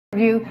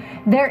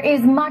There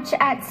is much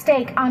at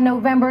stake on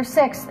November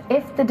 6th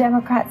if the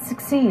Democrats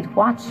succeed.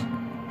 Watch.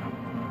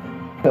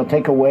 They'll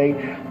take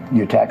away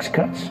your tax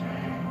cuts.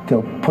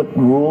 They'll put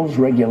rules,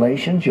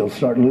 regulations. You'll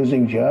start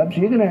losing jobs.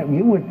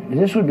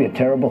 This would be a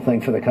terrible thing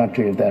for the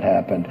country if that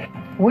happened.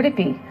 Would it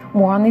be?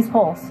 More on these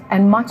polls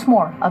and much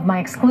more of my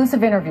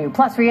exclusive interview,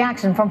 plus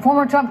reaction from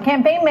former Trump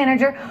campaign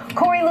manager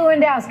Corey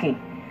Lewandowski.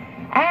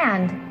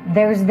 And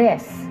there's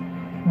this.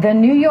 The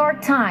New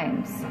York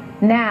Times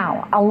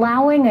now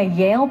allowing a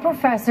Yale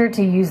professor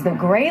to use the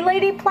Gray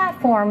Lady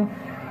platform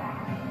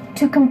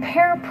to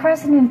compare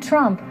President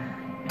Trump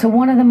to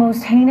one of the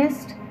most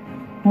heinous,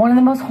 one of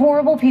the most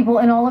horrible people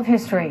in all of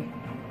history,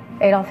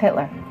 Adolf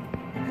Hitler.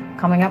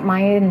 Coming up,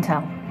 my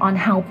intel on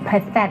how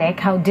pathetic,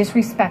 how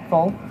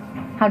disrespectful,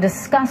 how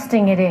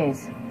disgusting it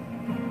is,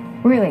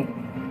 really,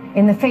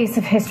 in the face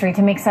of history,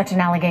 to make such an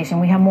allegation.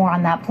 We have more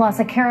on that. Plus,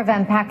 a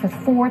caravan packed with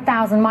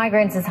 4,000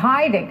 migrants is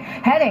heading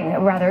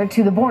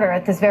to the border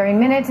at this very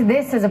minute.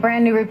 This is a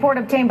brand new report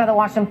obtained by the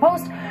Washington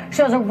Post.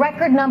 Shows a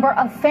record number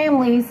of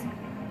families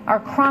are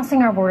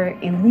crossing our border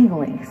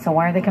illegally. So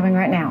why are they coming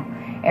right now?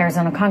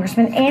 Arizona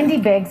Congressman Andy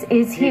Biggs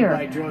is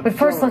here. But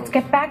first, let's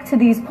get back to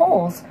these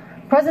polls.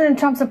 President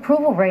Trump's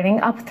approval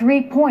rating up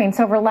 3 points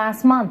over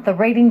last month. The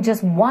rating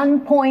just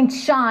 1 point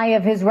shy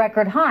of his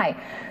record high.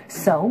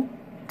 So,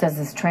 does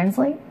this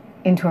translate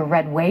into a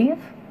red wave?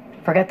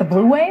 Forget the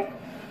blue wave?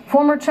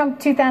 Former Trump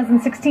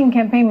 2016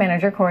 campaign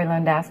manager Corey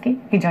Lewandowski.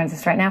 He joins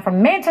us right now from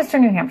Manchester,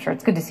 New Hampshire.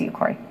 It's good to see you,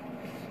 Corey.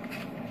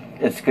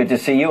 It's good to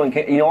see you. And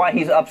you know why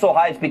he's up so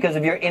high? It's because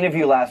of your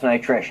interview last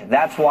night, Trish.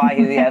 That's why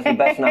he has the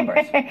best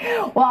numbers.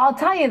 Well, I'll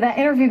tell you, that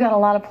interview got a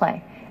lot of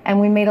play. And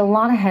we made a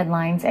lot of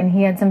headlines. And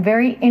he had some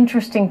very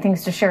interesting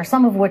things to share,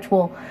 some of which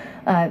we'll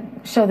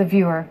show the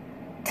viewer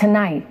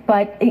tonight.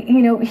 But,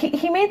 you know,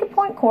 he made the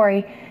point,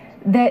 Corey,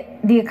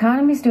 that the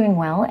economy is doing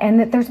well and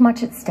that there's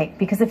much at stake,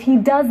 because if he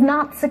does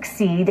not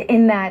succeed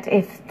in that,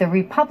 if the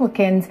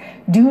Republicans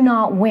do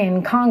not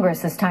win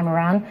Congress this time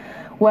around,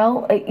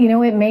 well, you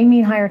know, it may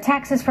mean higher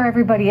taxes for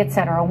everybody,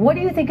 etc. What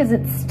do you think is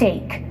at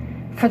stake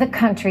for the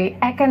country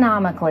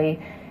economically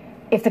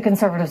if the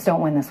conservatives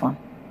don't win this one?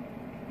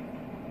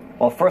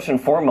 Well, first and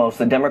foremost,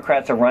 the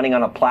Democrats are running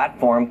on a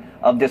platform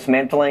of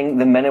dismantling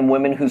the men and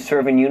women who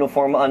serve in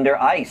uniform under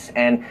ICE.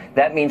 And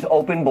that means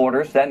open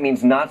borders. That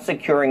means not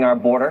securing our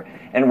border.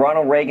 And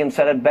Ronald Reagan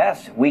said it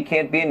best: we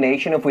can't be a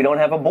nation if we don't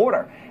have a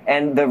border.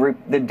 And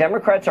the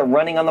Democrats are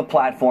running on the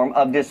platform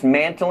of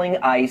dismantling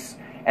ICE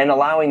and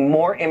allowing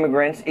more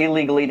immigrants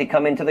illegally to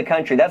come into the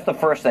country. That's the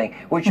first thing,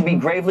 which should be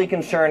gravely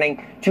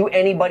concerning to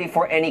anybody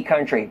for any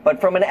country.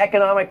 But from an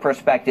economic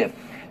perspective,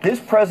 this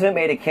president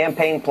made a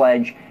campaign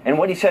pledge, and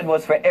what he said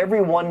was, for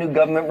every one new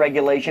government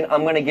regulation,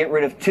 I'm going to get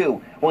rid of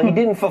 2. Well, he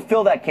didn't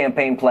fulfill that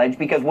campaign pledge,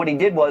 because what he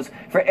did was,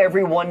 for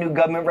every one new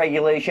government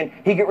regulation,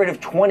 he got rid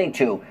of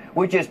 22,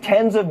 which is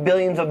tens of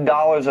billions of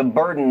dollars of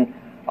burden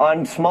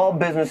on small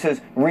businesses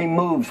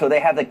removed, so they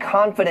have the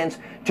confidence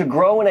to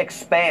grow and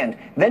expand.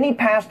 Then he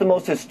passed the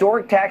most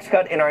historic tax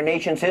cut in our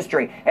nation's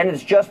history, and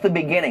it's just the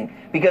beginning,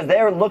 because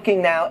they're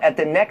looking now at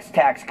the next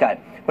tax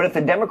cut. But if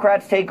the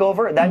Democrats take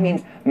over, that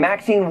means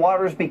Maxine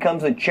Waters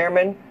becomes the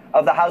chairman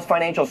of the House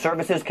Financial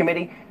Services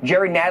Committee,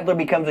 Jerry Nadler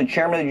becomes the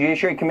chairman of the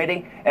Judiciary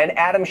Committee, and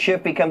Adam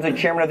Schiff becomes the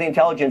chairman of the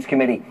Intelligence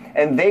Committee.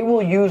 And they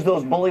will use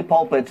those bully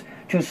pulpits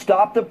to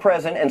stop the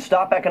president and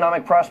stop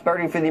economic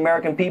prosperity for the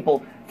American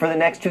people for the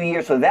next 2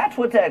 years. So that's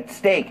what's at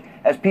stake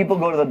as people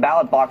go to the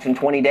ballot box in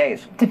 20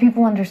 days. Do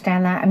people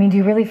understand that? I mean, do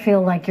you really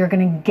feel like you're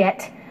going to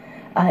get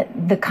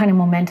the kind of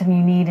momentum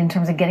you need in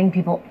terms of getting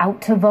people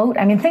out to vote?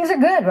 I mean, things are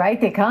good,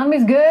 right? The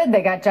economy's good.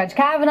 They got Judge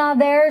Kavanaugh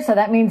there, so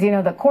that means, you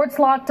know, the court's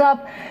locked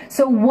up.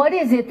 So what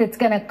is it that's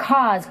going to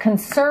cause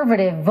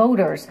conservative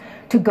voters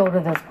to go to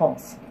those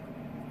polls?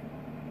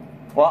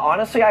 Well,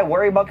 honestly, I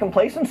worry about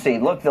complacency.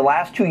 Look, the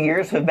last 2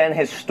 years have been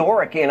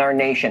historic in our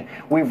nation.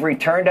 We've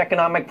returned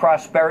economic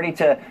prosperity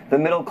to the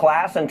middle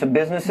class and to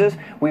businesses.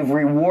 We've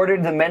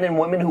rewarded the men and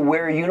women who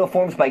wear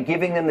uniforms by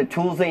giving them the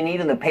tools they need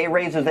and the pay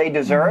raises they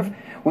deserve.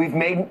 We've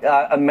made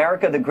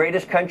America the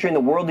greatest country in the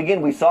world again.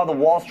 We saw the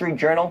Wall Street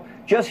Journal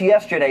just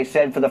yesterday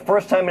said, for the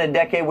first time in a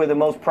decade, we're the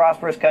most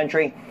prosperous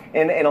country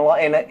in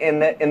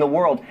the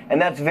world.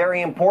 And that's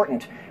very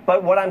important.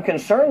 But what I'm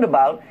concerned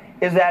about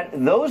is that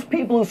those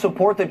people who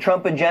support the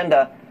Trump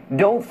agenda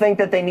don't think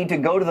that they need to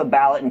go to the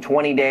ballot in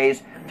 20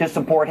 days to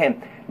support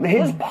him.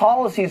 His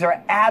policies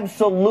are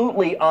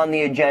absolutely on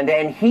the agenda,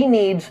 and he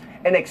needs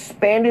an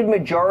expanded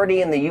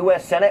majority in the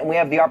U.S. Senate, and we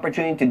have the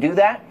opportunity to do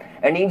that.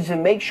 And he needs to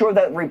make sure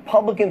that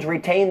Republicans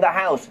retain the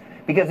House,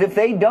 because if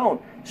they don't,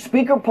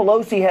 Speaker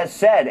Pelosi has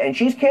said, and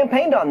she's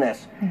campaigned on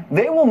this,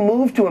 they will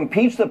move to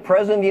impeach the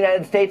President of the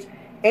United States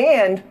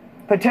and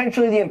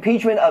potentially the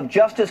impeachment of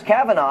Justice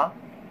Kavanaugh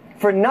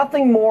for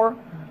nothing more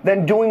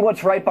than doing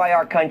what's right by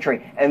our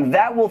country. And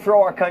that will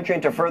throw our country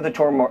into further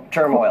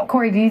turmoil.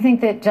 Corey, do you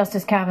think that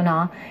Justice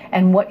Kavanaugh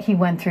and what he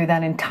went through,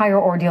 that entire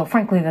ordeal,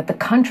 frankly, that the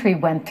country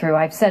went through,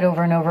 I've said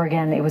over and over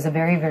again, it was a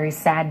very, very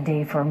sad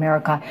day for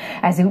America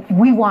as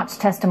we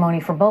watched testimony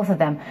for both of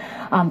them,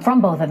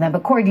 from both of them.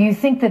 But Corey, do you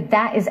think that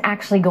that is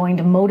actually going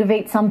to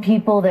motivate some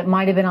people that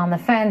might have been on the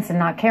fence and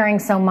not caring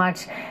so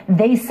much?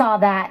 They saw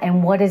that,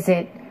 and what does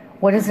it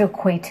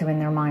equate to in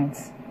their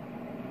minds?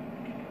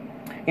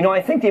 You know,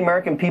 I think the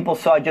American people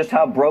saw just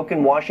how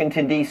broken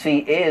Washington, D.C.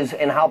 is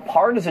and how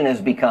partisan it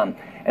has become.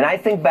 And I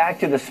think back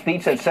to the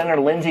speech that Senator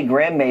Lindsey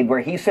Graham made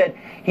where he said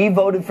he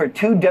voted for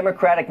 2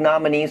 Democratic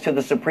nominees to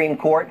the Supreme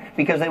Court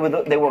because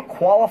they were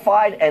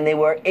qualified and they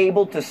were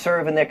able to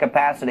serve in their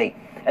capacity.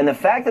 And the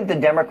fact that the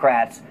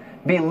Democrats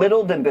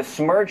belittled and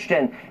besmirched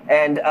and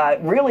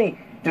really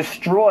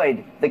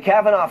destroyed the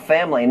Kavanaugh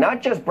family,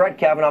 not just Brett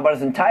Kavanaugh, but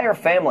his entire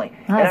family.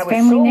 And I was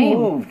family so name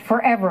moved.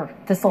 Forever,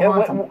 this will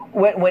haunt him.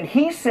 When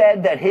he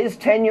said that his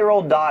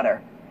 10-year-old daughter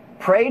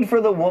prayed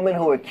for the woman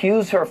who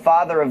accused her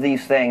father of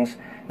these things,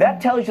 that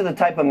tells you the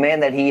type of man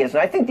that he is.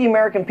 And I think the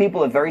American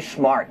people are very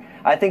smart.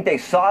 I think they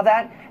saw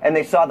that, and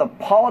they saw the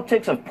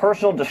politics of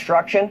personal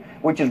destruction,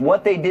 which is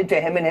what they did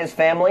to him and his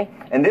family.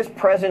 And this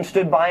president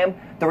stood by him.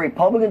 The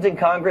Republicans in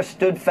Congress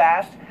stood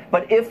fast.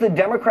 But if the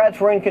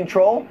Democrats were in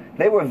control,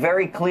 they were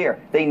very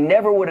clear. They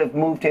never would have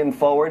moved him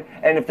forward.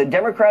 And if the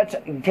Democrats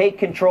take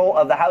control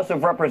of the House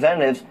of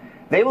Representatives,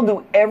 they will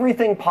do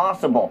everything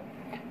possible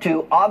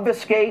to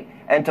obfuscate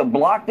and to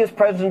block this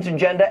president's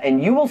agenda.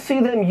 And you will see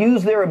them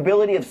use their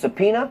ability of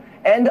subpoena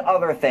and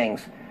other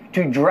things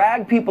to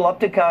drag people up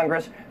to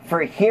Congress for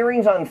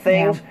hearings on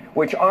things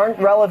which aren't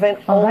relevant,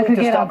 only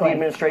to stop the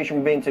administration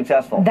from being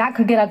successful. That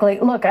could get ugly.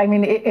 Look, I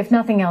mean, if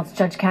nothing else,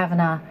 Judge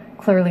Kavanaugh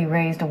clearly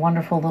raised a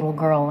wonderful little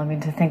girl. I mean,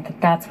 to think that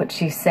that's what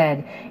she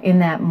said in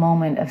that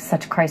moment of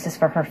such crisis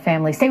for her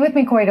family. Stay with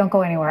me, Corey. Don't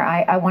go anywhere.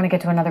 I want to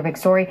get to another big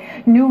story.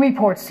 New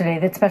reports today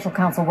that Special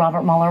Counsel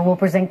Robert Mueller will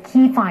present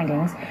key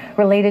findings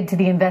related to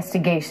the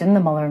investigation, the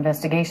Mueller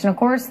investigation, of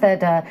course,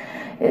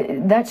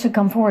 that should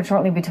come forward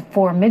shortly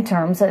before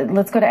midterms.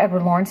 Let's go to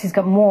Edward Lawrence. He's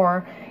got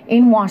more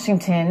in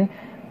Washington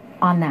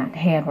on that.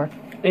 Hey, Edward.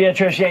 Yeah,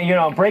 Trish, you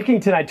know, breaking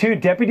tonight, too,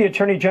 Deputy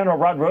Attorney General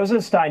Rod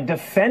Rosenstein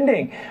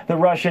defending the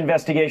Russia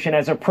investigation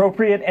as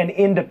appropriate and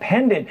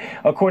independent,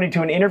 according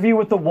to an interview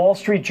with the Wall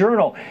Street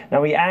Journal.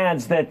 Now, he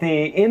adds that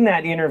in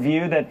that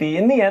interview,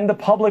 in the end, the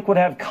public would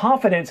have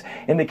confidence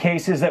in the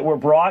cases that were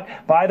brought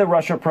by the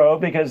Russia probe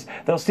because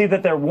they'll see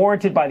that they're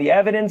warranted by the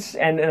evidence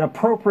and an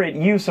appropriate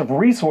use of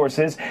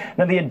resources.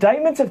 Now, the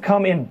indictments have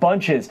come in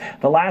bunches.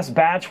 The last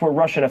batch were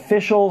Russian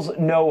officials,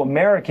 no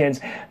Americans.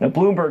 Now,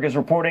 Bloomberg is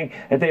reporting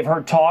that they've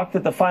heard talk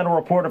that the final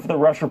report of the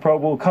Russia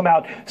probe will come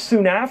out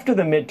soon after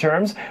the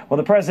midterms. Well,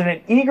 the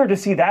president eager to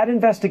see that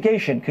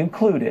investigation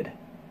concluded.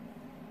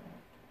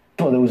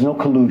 Well, there was no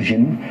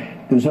collusion.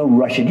 There was no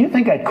Russia. Do you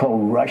think I'd call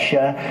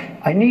Russia?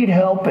 I need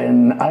help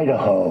in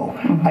Idaho.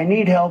 I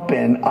need help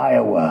in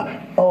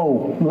Iowa.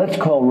 Oh, let's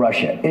call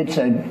Russia. It's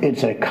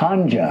a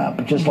con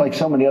job, just like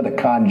so many other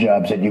con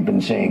jobs that you've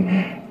been seeing.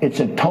 It's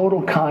a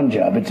total con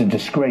job. It's a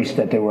disgrace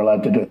that they were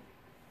allowed to do it.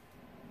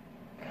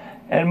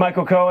 And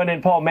Michael Cohen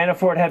and Paul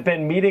Manafort have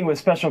been meeting with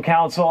special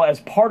counsel as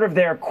part of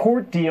their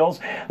court deals.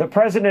 The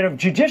president of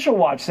Judicial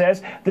Watch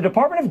says the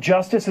Department of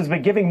Justice has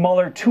been giving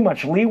Mueller too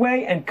much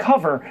leeway and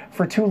cover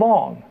for too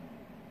long.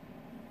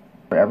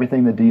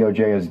 Everything the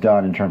DOJ has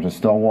done in terms of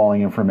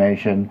stonewalling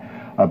information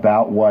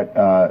about what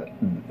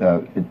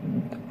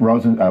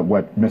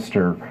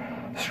Mr.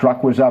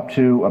 Strzok was up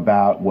to,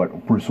 about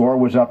what Bruce Orr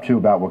was up to,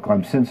 about what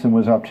Glenn Simpson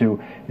was up to,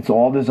 it's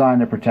all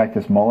designed to protect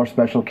this Mueller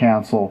special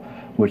counsel,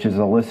 which is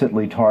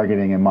illicitly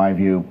targeting, in my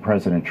view,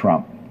 President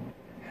Trump.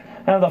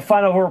 Now, the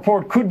final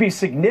report could be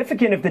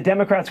significant if the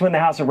Democrats win the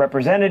House of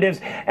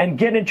Representatives and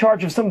get in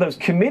charge of some of those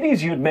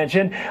committees you had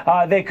mentioned.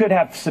 They could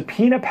have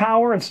subpoena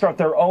power and start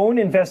their own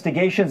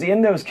investigations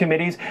in those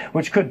committees,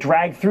 which could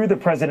drag through the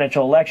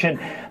presidential election.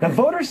 The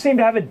voters seem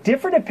to have a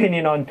different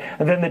opinion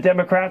than the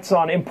Democrats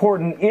on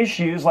important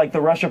issues like the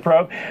Russia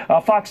probe.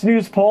 Fox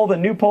News poll, the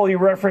new poll you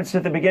referenced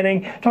at the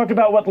beginning, talked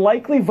about what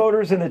likely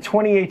voters in the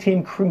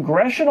 2018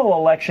 congressional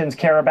elections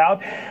care about.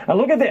 Now,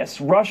 look at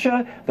this.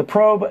 Russia, the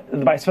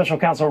probe by Special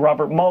Counsel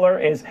Robert Mueller,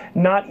 is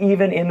not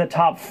even in the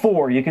top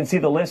 4. You can see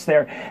the list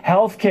there.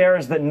 Healthcare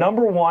is the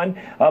 #1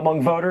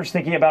 among voters,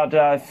 thinking about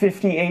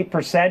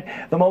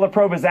 58%. The Mueller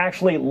probe is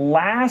actually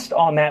last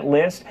on that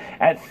list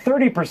at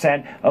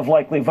 30% of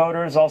likely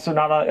voters. Also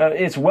not,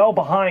 it's well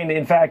behind,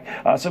 in fact,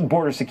 some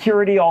border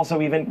security,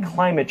 also even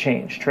climate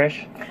change.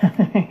 Trish?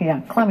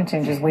 Yeah, climate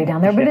change is way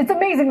down there, but it's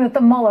amazing that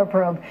the Mueller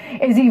probe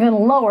is even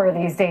lower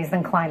these days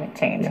than climate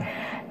change. Yeah.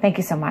 Thank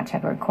you so much,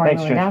 Edward. Corey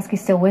Lewandowski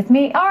still with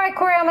me. All right,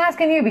 Corey, I'm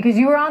asking you because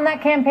you were on that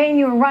campaign,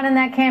 you were running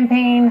that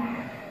campaign.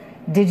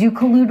 Did you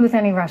collude with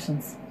any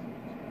Russians?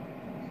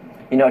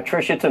 You know,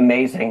 Trish, it's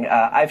amazing.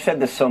 I've said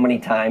this so many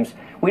times.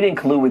 We didn't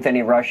collude with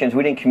any Russians.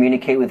 We didn't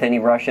communicate with any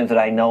Russians that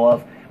I know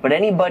of. But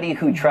anybody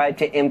who tried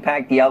to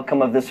impact the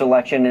outcome of this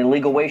election in a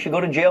legal way should go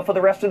to jail for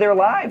the rest of their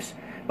lives.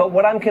 But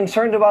what I'm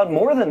concerned about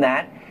more than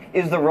that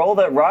is the role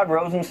that Rod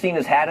Rosenstein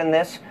has had in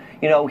this.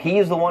 You know, he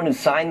is the one who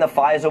signed the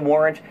FISA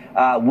warrant.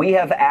 We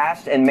have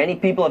asked, and many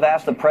people have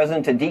asked the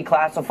president to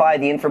declassify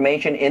the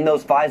information in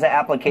those FISA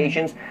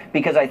applications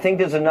because I think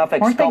there's enough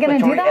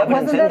exculpatory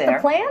evidence in there. Wasn't that the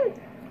plan?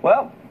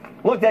 Well,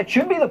 look, that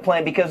should be the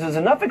plan because there's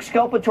enough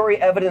exculpatory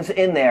evidence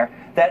in there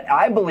that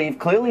I believe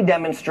clearly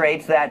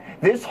demonstrates that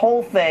this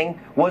whole thing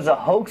was a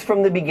hoax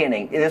from the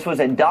beginning. This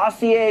was a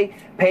dossier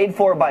paid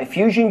for by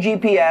Fusion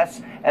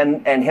GPS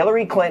and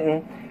Hillary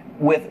Clinton,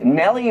 with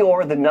Nellie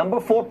Orr, the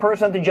number 4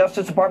 person at the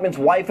Justice Department's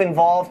wife,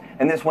 involved,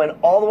 and this went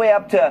all the way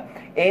up to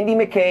Andy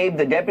McCabe,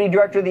 the deputy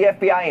director of the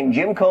FBI, and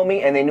Jim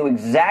Comey, and they knew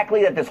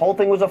exactly that this whole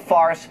thing was a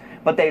farce,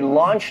 but they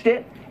launched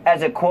it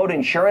as a, quote,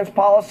 insurance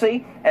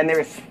policy, and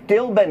there's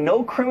still been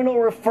no criminal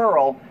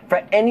referral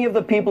for any of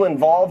the people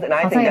involved, and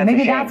I think that's a shame.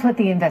 Maybe that's what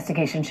the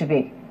investigation should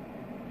be.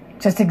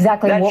 Just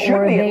exactly what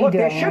were they doing. Look,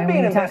 there should be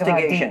an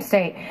investigation. Deep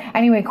state.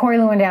 Anyway, Corey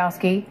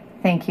Lewandowski,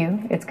 thank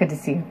you. It's good to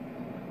see you.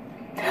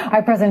 All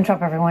right, President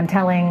Trump, everyone,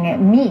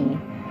 telling me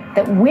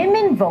that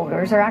women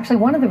voters are actually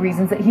one of the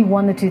reasons that he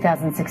won the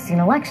 2016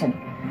 election.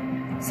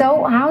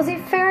 So how's he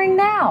faring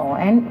now?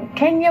 And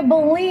can you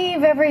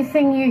believe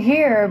everything you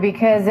hear?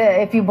 Because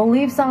if you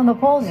believe some of the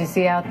polls you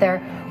see out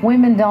there,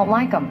 women don't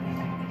like him.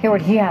 Hear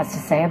what he has to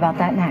say about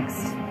that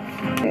next.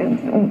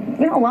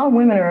 You know, a lot of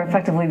women are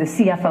effectively the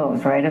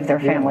CFOs, right, of their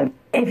family.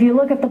 Yeah. If you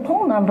look at the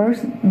poll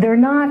numbers, they're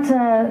not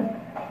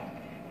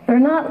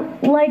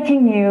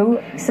liking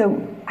you.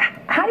 So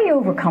how do you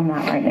overcome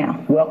that right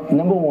now? Well,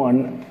 number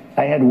one,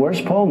 I had worse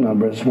poll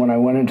numbers when I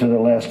went into the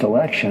last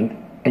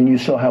election, and you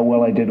saw how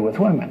well I did with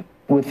women.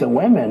 With the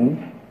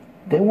women,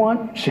 they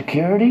want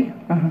security,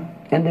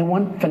 and they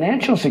want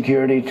financial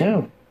security,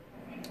 too.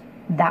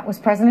 That was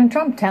President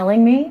Trump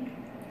telling me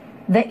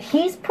that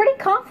he's pretty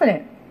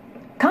confident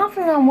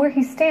on where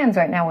he stands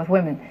right now with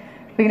women.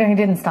 But, you know, he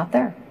didn't stop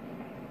there.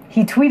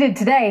 He tweeted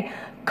today,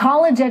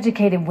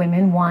 college-educated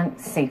women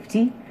want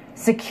safety,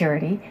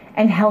 security,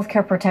 and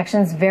healthcare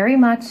protections very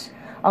much,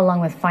 along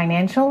with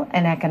financial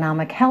and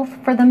economic health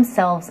for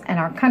themselves and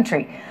our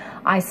country.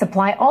 I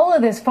supply all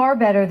of this far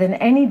better than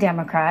any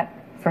Democrat,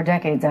 for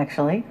decades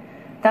actually.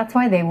 That's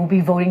why they will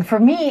be voting for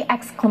me,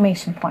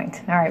 exclamation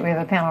point. All right, we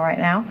have a panel right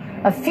now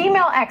of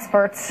female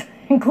experts,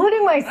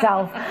 including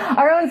myself,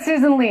 our own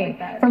Susan Lee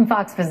from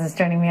Fox Business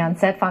joining me on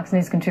set, Fox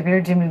News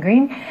contributor Jimmy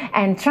Green,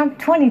 and Trump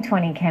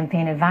 2020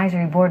 Campaign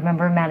Advisory Board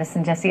member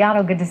Madison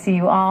Jessiato. Good to see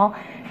you all.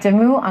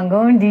 Jamu, I'm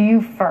going to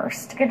you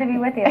first. Good to be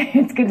with you.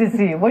 It's good to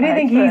see you. What do you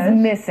think he's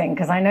missing?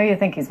 Because I know you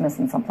think he's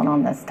missing something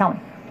on this. Tell me.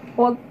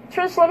 Well,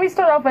 Trish, let me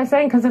start off by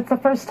saying, because it's the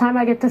first time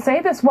I get to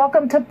say this,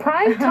 welcome to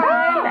prime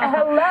time.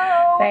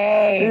 Hello.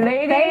 Hey,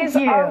 ladies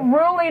are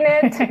ruling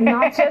it,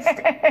 not just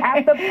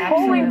at the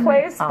polling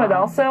place, but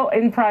also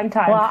in prime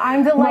time. Well,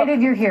 I'm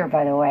delighted you're here,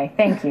 by the way.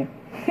 Thank you.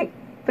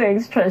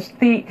 Thanks, Trish.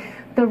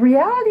 The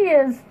reality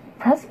is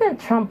President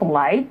Trump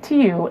lied to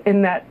you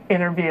in that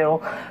interview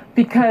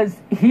because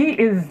he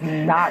is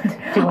not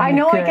doing I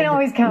know I can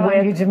always count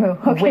on you,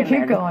 Jamu. Okay,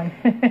 keep going.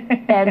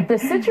 And the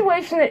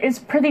situation is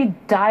pretty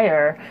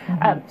dire.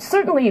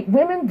 Certainly,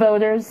 women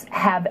voters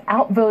have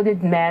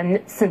outvoted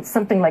men since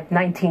something like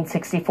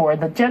 1964.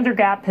 The gender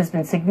gap has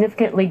been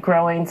significantly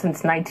growing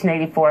since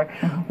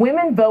 1984.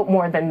 Women vote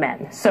more than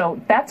men.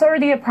 So that's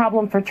already a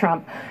problem for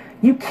Trump.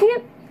 You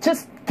can't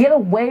just get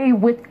away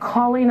with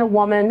calling a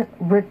woman,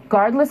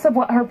 regardless of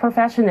what her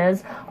profession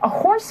is, a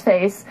horse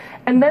face,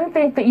 and then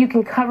think that you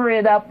can cover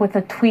it up with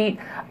a tweet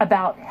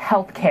about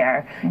health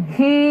care.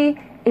 He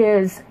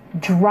is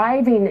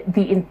driving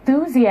the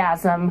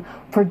enthusiasm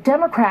for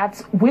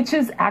Democrats, which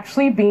is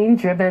actually being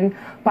driven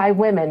by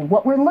women.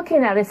 What we're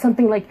looking at is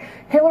something like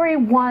Hillary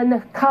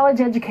won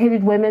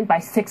college-educated women by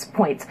 6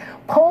 points.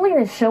 Polling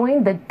is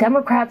showing that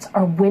Democrats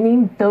are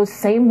winning those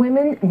same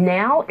women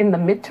now in the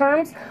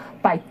midterms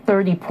by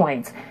 30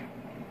 points.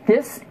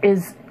 This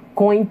is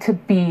going to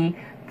be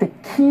the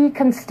key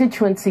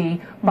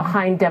constituency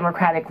behind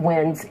Democratic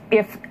wins,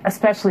 if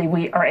especially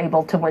we are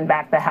able to win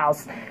back the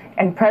House.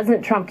 And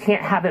President Trump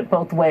can't have it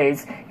both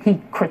ways.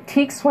 He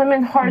critiques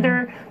women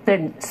harder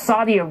than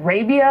Saudi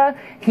Arabia.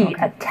 He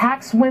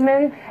attacks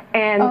women,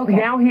 and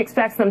now he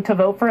expects them to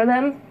vote for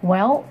them.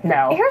 Well,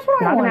 no, here's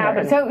what I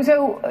wonder.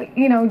 So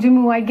you know,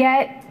 Jamu, I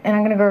get, and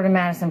I'm going to go to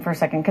Madison for a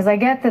second, because I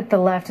get that the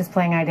left is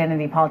playing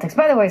identity politics.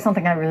 By the way,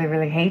 something I really,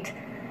 really hate,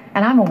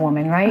 and I'm a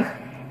woman, right?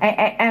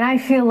 And I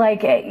feel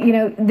like, you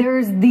know,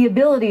 there's the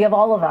ability of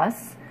all of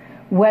us,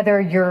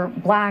 whether you're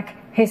black,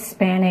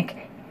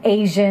 Hispanic,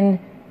 Asian,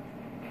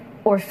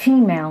 or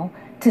female,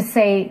 to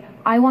say,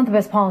 I want the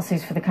best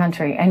policies for the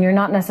country, and you're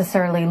not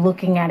necessarily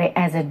looking at it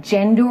as a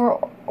gender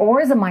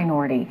or as a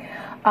minority.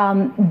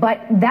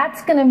 But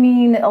that's going to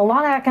mean a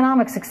lot of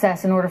economic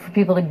success in order for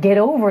people to get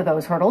over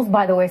those hurdles.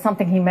 By the way,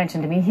 something he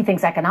mentioned to me, he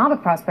thinks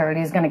economic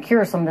prosperity is going to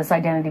cure some of this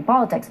identity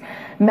politics.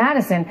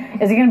 Madison,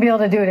 is he going to be able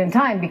to do it in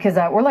time? Because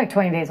we're like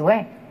 20 days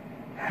away.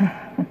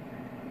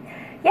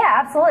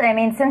 Yeah, absolutely. I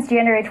mean, since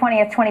January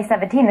 20th,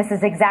 2017, this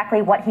is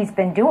exactly what he's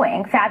been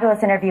doing.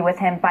 Fabulous interview with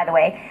him, by the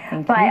way.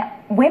 But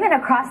women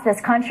across this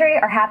country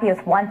are happy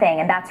with one thing,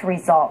 and that's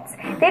results.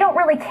 They don't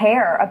really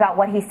care about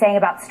what he's saying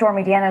about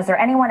Stormy Daniels or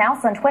anyone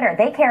else on Twitter.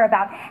 They care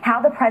about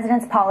how the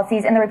president's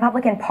policies and the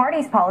Republican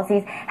Party's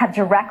policies have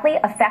directly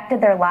affected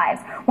their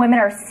lives. Women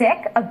are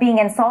sick of being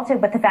insulted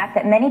with the fact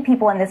that many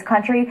people in this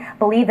country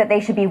believe that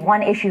they should be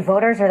one-issue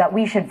voters or that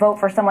we should vote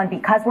for someone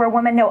because we're a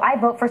woman. No, I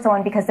vote for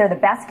someone because they're the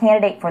best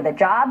candidate for the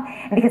job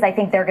and because I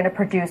think they're going to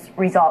produce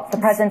results. The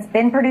president's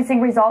been producing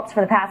results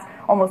for the past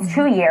almost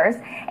 2 years,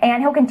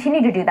 and he'll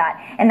continue to do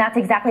that. And that's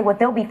exactly what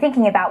they'll be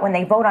thinking about when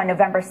they vote on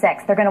November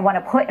 6th. They're going to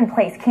want to put in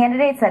place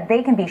candidates that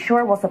they can be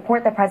sure will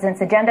support the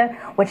president's agenda,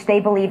 which they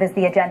believe is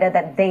the agenda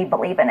that they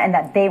believe in and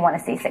that they want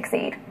to see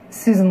succeed.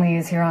 Susan Lee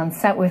is here on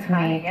set with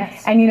me.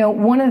 Yes. And, you know,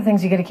 one of the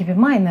things you got to keep in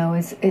mind, though,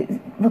 is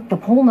look, the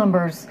poll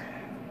numbers,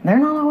 they're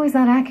not always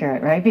that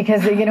accurate, right?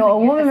 Because, you know, a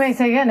woman may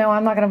say, yeah, no,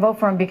 I'm not going to vote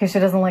for him because she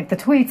doesn't like the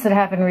tweets that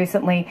happened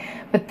recently.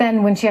 But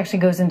then when she actually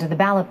goes into the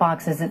ballot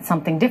boxes, it's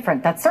something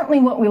different. That's certainly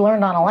what we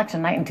learned on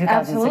election night in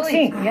 2016.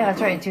 Absolutely. Yeah, that's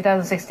right. In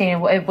 2016,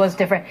 it was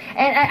different.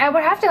 And I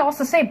would have to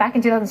also say, back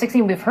in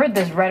 2016, we've heard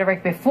this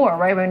rhetoric before,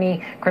 right? When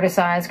he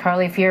criticized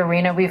Carly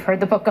Fiorina, we've heard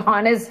the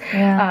Pocahontas, you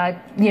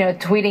know,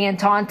 tweeting and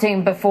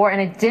taunting before, and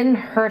it didn't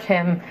hurt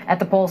him at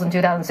the polls in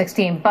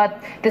 2016.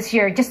 But this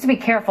year, just to be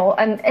careful,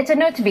 and it's a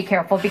note to be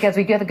careful because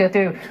we do have to go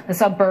through the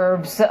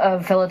suburbs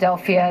of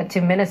Philadelphia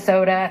to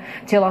Minnesota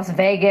to Las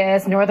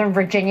Vegas, Northern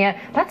Virginia.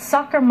 That's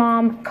soccer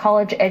mom,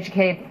 college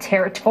educated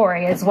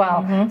territory as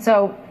well.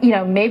 So, you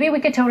know, maybe we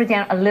could tone it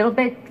down a little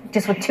bit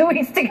just with 2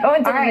 weeks to go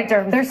into the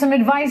midterms. There's some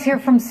advice here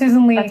from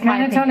Susan Lee.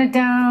 Kind of tone it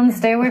down,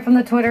 stay away from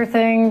the Twitter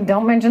thing,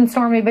 don't mention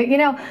Stormy. But, you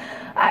know,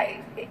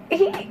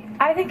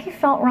 I think he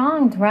felt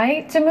wronged,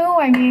 right,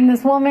 Jamu? I mean,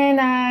 this woman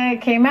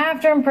came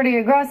after him pretty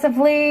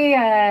aggressively,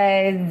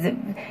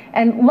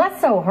 and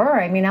less so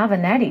her. I mean,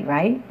 Avenatti,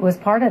 right, was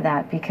part of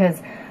that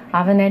because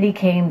Avenatti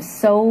came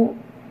so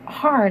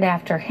hard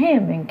after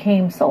him and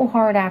came so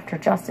hard after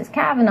Justice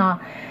Kavanaugh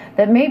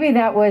that maybe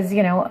that was,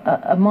 you know,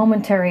 a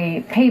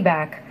momentary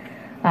payback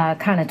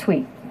kind of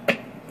tweet.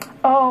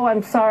 Oh,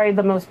 I'm sorry,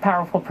 the most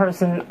powerful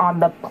person on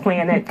the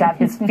planet got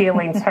his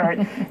feelings hurt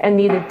and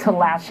needed to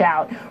lash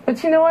out.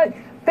 But you know what?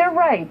 They're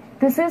right.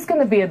 This is going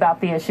to be about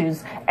the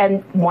issues.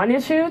 And one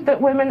issue that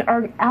women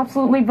are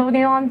absolutely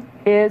voting on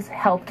is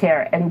health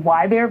care. And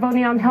why they're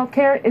voting on health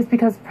care is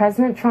because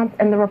President Trump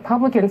and the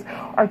Republicans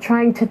are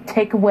trying to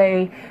take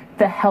away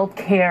the health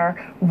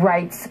care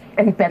rights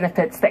and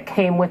benefits that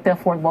came with the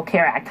Affordable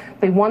Care Act.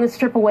 They want to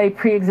strip away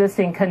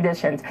pre-existing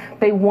conditions.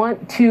 They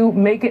want to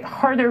make it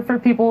harder for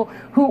people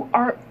who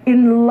are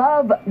in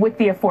love with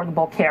the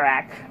Affordable Care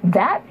Act.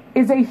 That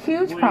is a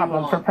huge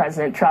problem for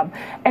President Trump.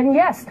 And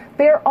yes,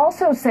 they're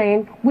also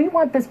saying we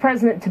want this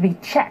president to be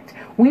checked.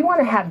 We want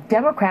to have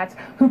Democrats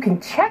who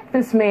can check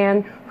this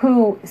man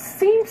who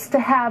seems to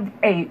have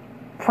a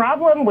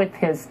problem with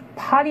his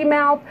potty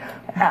mouth,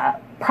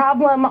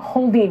 problem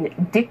holding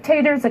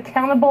dictators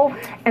accountable,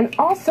 and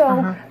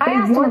also they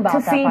want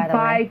to see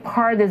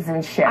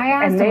bipartisanship.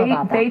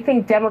 And they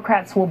think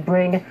Democrats will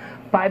bring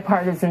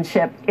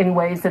bipartisanship in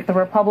ways that the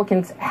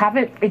Republicans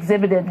haven't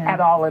exhibited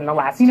at all in the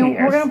last 2 years.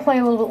 We're going to play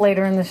a little bit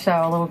later in the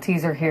show, a little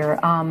teaser here,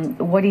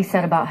 what he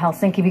said about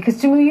Helsinki, because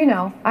Jamu, you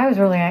know, I was,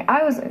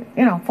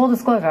 you know, full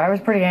disclosure, I was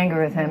pretty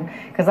angry with him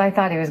because I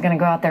thought he was going to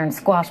go out there and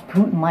squash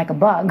Putin like a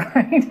bug,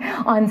 right,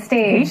 on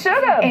stage. He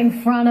should have. In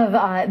front of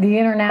the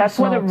international That's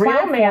what a real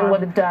platform. man would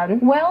have done.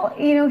 Well,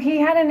 you know, he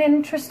had an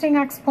interesting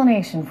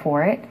explanation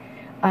for it,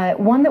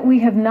 one that we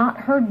have not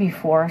heard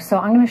before, so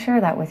I'm going to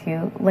share that with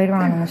you later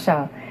on in the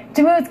show.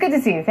 Jamu, it's good to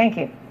see you. Thank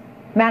you.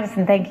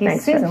 Madison, thank you.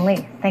 Thanks, Susan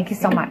Lee, thank you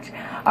so much.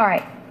 All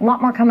right, a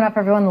lot more coming up,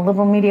 everyone. The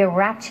liberal media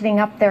ratcheting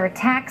up their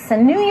attacks. A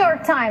New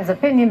York Times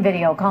opinion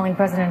video calling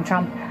President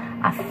Trump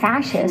a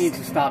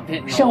fascist,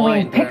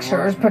 showing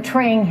pictures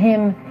portraying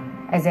him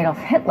as Adolf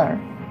Hitler.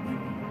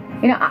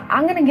 You know,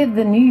 I'm going to give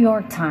the New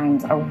York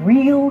Times a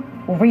real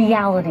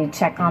reality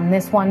check on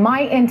this one.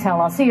 My intel,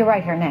 I'll see you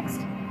right here next.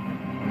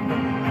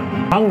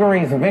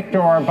 Hungary's Viktor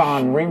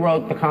Orban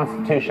rewrote the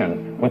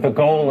constitution with the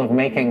goal of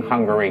making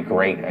Hungary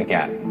great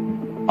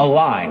again. A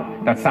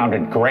line that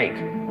sounded great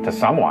to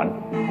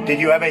someone. Did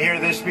you ever hear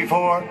this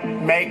before?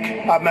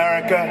 Make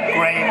America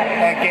great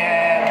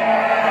again.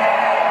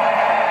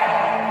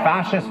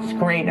 Fascists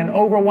create an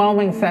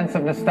overwhelming sense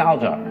of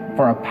nostalgia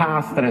for a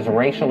past that is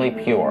racially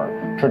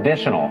pure,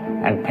 traditional,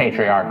 and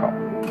patriarchal.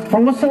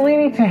 From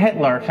Mussolini to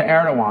Hitler to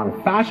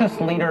Erdogan,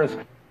 fascist leaders...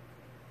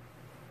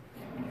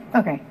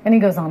 Okay, and he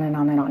goes on and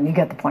on and on. You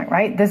get the point,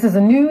 right? This is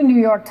a new New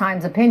York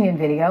Times opinion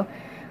video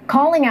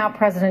calling out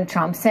President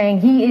Trump, saying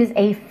he is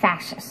a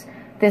fascist.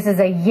 This is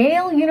a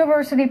Yale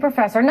University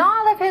professor,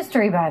 not of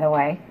history, by the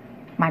way,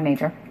 my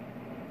major,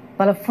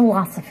 but of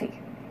philosophy,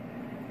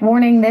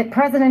 warning that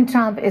President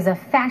Trump is a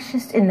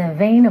fascist in the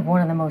vein of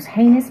one of the most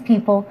heinous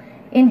people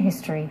in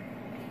history,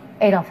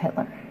 Adolf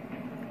Hitler.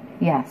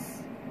 Yes.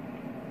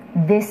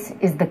 This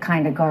is the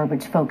kind of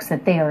garbage, folks,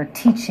 that they are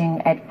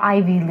teaching at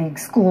Ivy League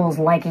schools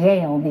like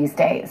Yale these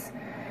days.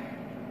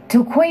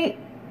 To equate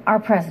our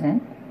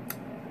president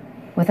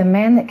with a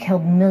man that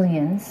killed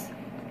millions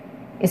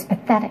is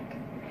pathetic.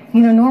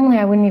 You know, normally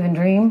I wouldn't even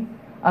dream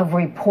of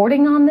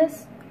reporting on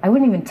this. I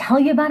wouldn't even tell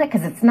you about it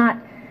because it's not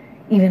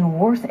even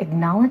worth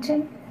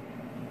acknowledging.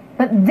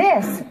 But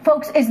this,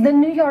 folks, is the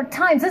New York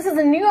Times. This is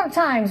the New York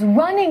Times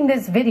running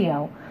this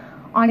video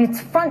on its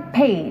front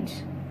page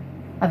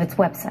of its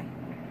website.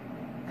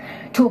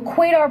 To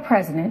equate our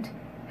president,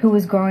 who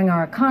is growing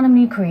our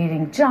economy,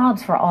 creating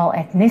jobs for all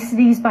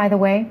ethnicities, by the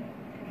way,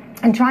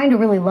 and trying to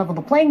really level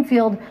the playing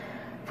field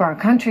for our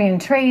country and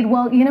trade,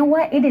 well, you know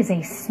what? It is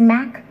a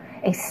smack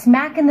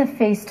in the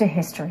face to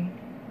history.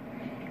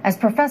 As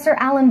Professor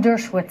Alan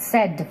Dershowitz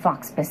said to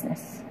Fox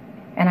Business,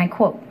 and I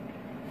quote,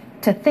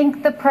 "To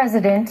think the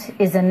president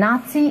is a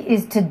Nazi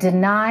is to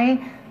deny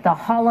the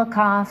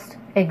Holocaust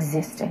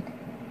existed."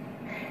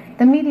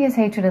 The media's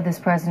hatred of this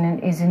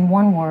president is, in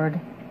one word,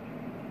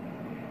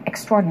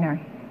 extraordinary.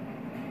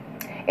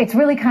 It's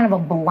really kind of a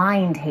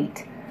blind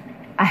hate,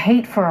 a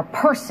hate for a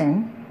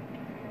person,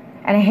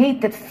 and a hate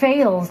that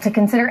fails to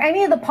consider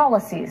any of the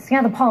policies.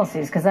 Yeah, the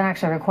policies, because that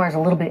actually requires a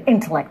little bit of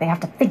intellect. They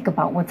have to think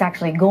about what's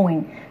actually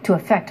going to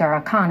affect our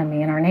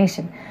economy and our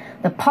nation.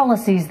 The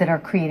policies that are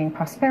creating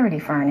prosperity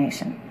for our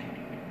nation.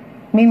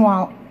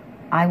 Meanwhile,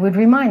 I would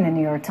remind the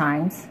New York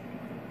Times,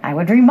 I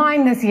would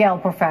remind this Yale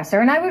professor,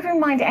 and I would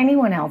remind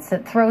anyone else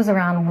that throws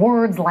around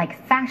words like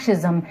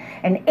fascism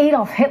and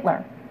Adolf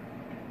Hitler,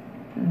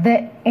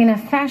 that in a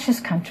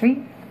fascist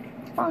country,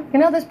 well, you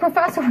know, this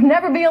professor would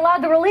never be allowed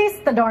to release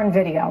the darn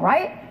video,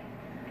 right?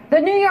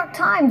 The New York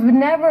Times would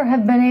never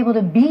have been able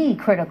to be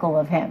critical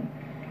of him.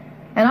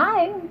 And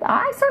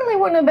I certainly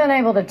wouldn't have been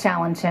able to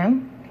challenge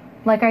him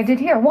like I did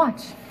here.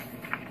 Watch.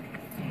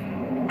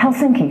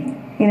 Helsinki.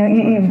 You know,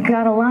 you've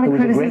got a lot of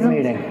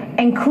criticism,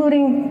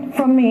 including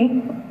from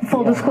me,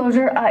 full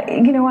disclosure.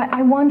 You know,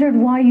 I wondered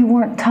why you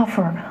weren't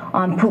tougher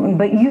on Putin,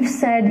 but you've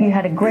said you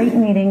had a great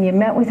meeting, you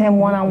met with him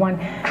one-on-one.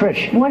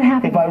 Trish, what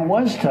happened? If I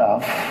was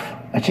tough,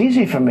 it's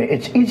easy for me.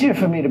 It's easier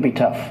for me to be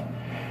tough.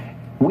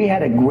 We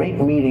had a great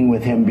meeting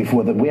with him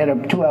before we had a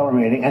 2-hour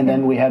meeting, and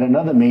then we had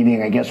another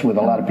meeting, I guess, with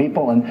a lot of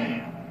people, and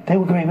they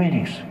were great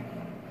meetings.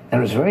 And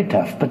it was very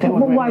tough, but they were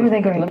great. Why were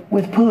they great?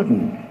 With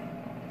Putin.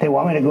 They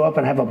want me to go up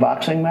and have a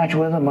boxing match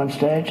with him on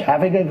stage?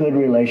 Having a good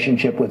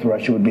relationship with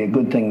Russia would be a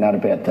good thing, not a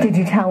bad thing. Did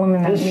you tell him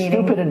in that meeting? This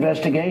stupid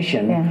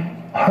investigation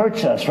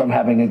hurts us from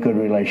having a good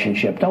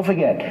relationship. Don't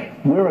forget,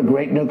 we're a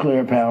great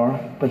nuclear power,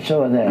 but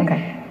so are they.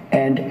 Okay.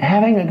 And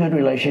having a good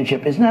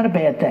relationship is not a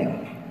bad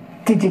thing.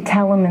 Did you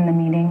tell him in the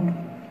meeting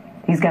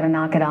he's got to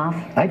knock it off?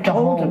 I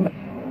told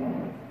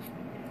him.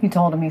 You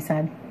told him, he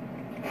said.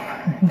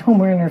 No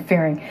more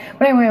interfering.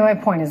 But anyway, my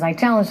point is I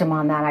challenged him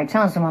on that. I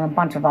challenged him on a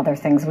bunch of other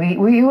things. We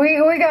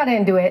got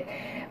into it.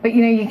 But,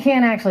 you know, you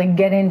can't actually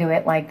get into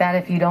it like that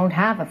if you don't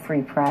have a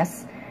free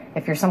press,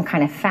 if you're some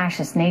kind of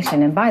fascist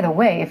nation. And by the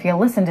way, if you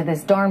listen to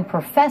this darn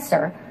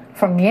professor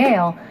from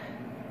Yale,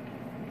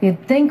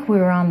 you'd think we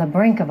were on the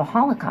brink of a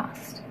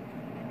Holocaust.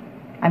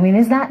 I mean,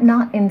 is that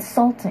not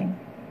insulting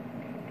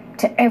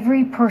to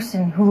every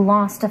person who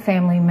lost a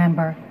family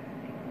member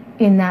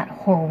in that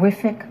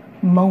horrific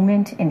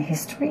moment in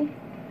history?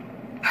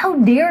 How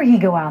dare he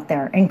go out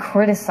there and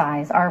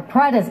criticize our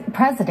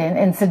president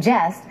and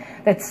suggest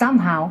that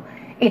somehow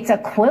it's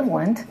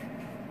equivalent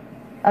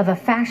of a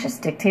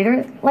fascist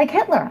dictator like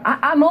Hitler?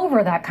 I'm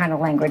over that kind of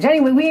language.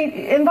 Anyway,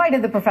 we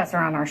invited the professor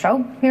on our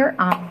show here.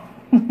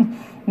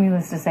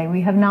 Needless to say,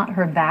 we have not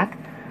heard back.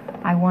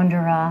 I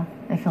wonder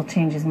if he'll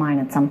change his mind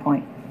at some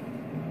point.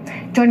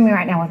 Joining me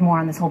right now with more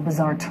on this whole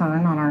bizarre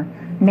turn on our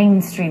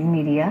mainstream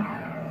media,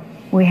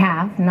 we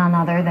have none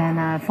other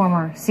than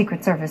former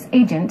Secret Service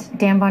agent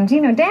Dan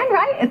Bongino. Dan,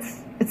 right?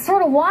 It's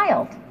sort of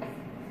wild.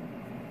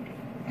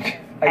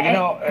 You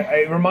know,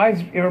 it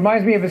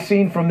reminds me of a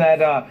scene from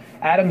that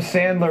Adam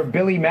Sandler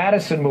Billy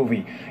Madison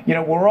movie. You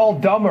know, we're all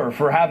dumber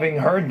for having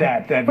heard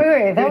that.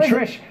 Wait, that was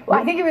Trish. Well,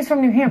 I think he was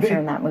from New Hampshire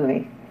in that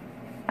movie.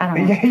 I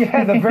don't know.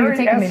 Yeah, the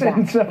very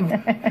essence of...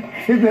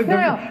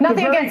 No,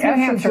 nothing against New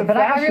Hampshire, but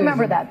I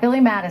remember that. Billy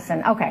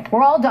Madison. Okay,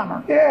 we're all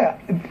dumber. Yeah.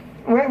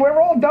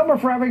 We're all dumber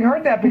for having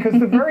heard that, because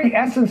the very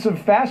essence of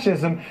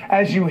fascism,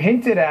 as you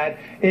hinted at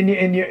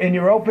in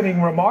your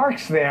opening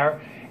remarks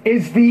there,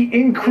 is the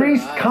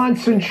increased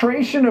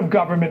concentration of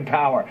government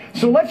power.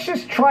 So let's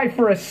just try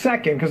for a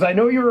second, because I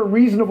know you're a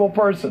reasonable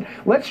person.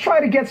 Let's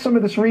try to get some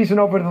of this reason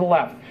over to the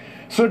left.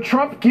 So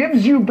Trump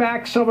gives you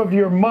back some of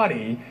your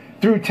money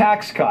through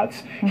tax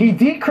cuts. He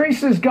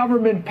decreases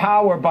government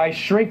power by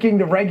shrinking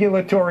the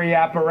regulatory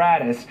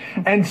apparatus,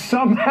 and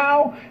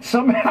somehow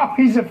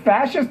he's a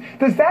fascist?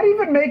 Does that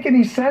even make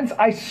any sense?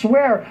 I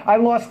swear I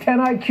lost 10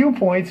 IQ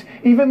points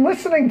even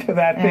listening to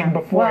that thing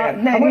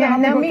beforehand.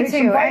 Well, me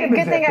too.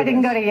 Good thing I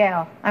didn't go to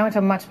Yale. I went to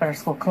a much better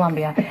school,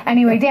 Columbia.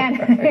 Anyway, Dan,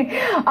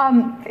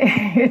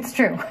 it's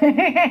true.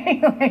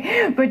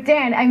 Anyway, but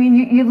Dan, I mean,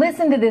 you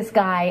listen to this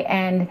guy,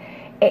 and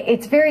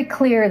it's very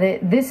clear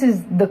that this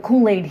is the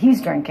Kool-Aid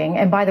he's drinking.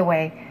 And by the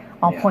way,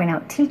 I'll point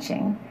out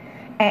teaching.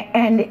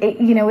 And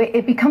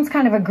it becomes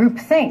kind of a group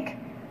think.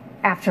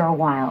 after a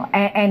while.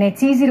 And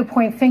it's easy to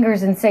point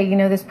fingers and say, you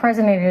know, this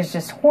president is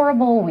just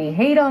horrible, we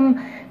hate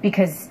him,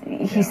 because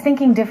he's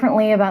thinking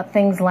differently about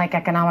things like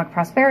economic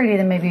prosperity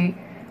than maybe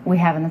we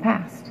have in the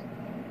past.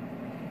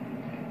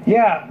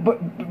 Yeah,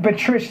 but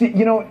Trish,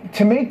 you know,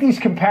 to make these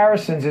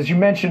comparisons, as you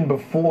mentioned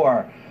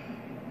before,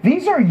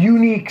 these are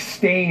unique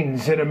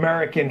stains in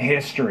American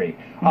history.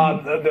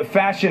 The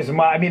fascism,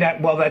 I mean,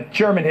 well, that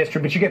German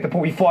history, but you get the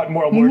point. We fought in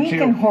World War II.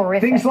 Unique and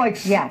horrific. Things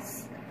like, yes.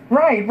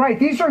 Right.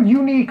 These are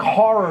unique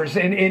horrors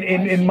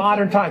in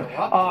modern times,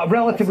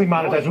 relatively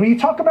modern times. When you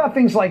talk about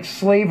things like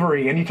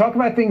slavery and you talk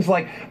about things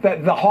like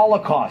the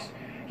Holocaust,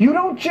 you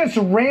don't just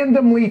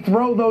randomly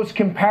throw those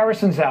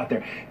comparisons out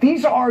there.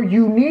 These are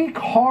unique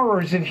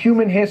horrors in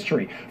human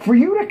history. For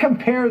you to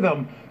compare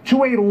them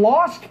to a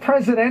lost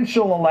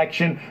presidential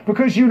election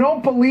because you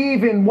don't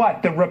believe in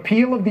what? The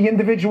repeal of the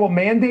individual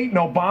mandate in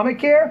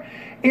Obamacare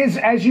is,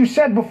 as you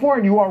said before,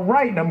 and you are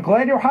right, and I'm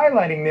glad you're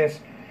highlighting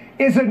this,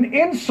 is an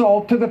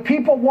insult to the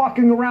people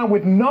walking around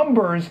with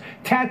numbers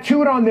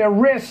tattooed on their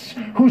wrists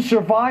who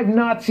survived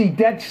Nazi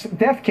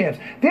death camps.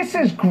 This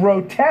is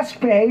grotesque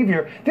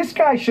behavior. This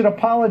guy should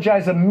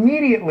apologize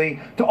immediately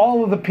to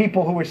all of the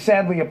people who were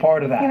sadly a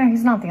part of that. You know,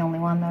 he's not the only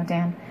one, though,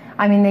 Dan.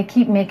 I mean, they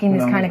keep making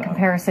these kind of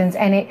comparisons,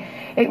 and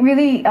it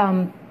really,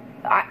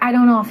 I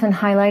don't often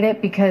highlight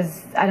it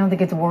because I don't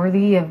think it's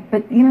worthy of,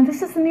 but, you know,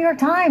 this is the New York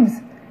Times,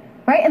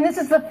 right? And this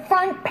is the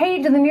front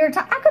page of the New York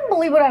Times. I couldn't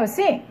believe what I was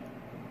seeing.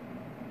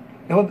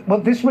 Well,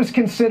 this was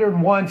considered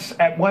once,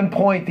 at one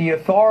point, the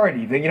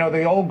authority,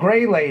 the old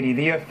gray lady,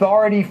 the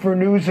authority for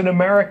news in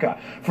America.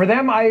 For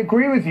them, I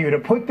agree with you, to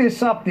put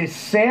this up, this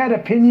sad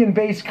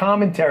opinion-based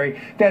commentary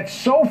that's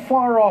so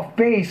far off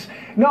base.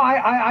 No,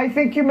 I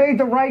think you made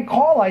the right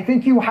call. I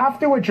think you have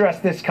to address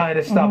this kind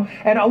of stuff.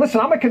 And listen,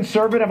 I'm a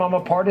conservative, I'm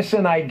a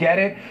partisan, I get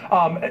it.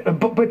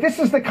 But this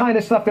is the kind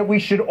of stuff that we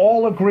should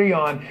all agree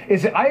on.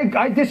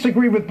 I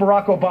disagree with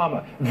Barack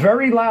Obama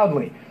very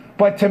loudly.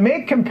 But to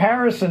make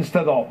comparisons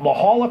to the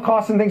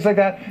Holocaust and things like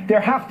that,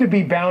 there have to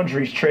be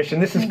boundaries, Trish, and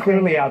this is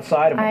clearly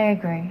outside of it.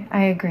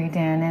 I agree,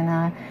 Dan,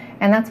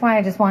 and that's why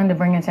I just wanted to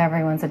bring it to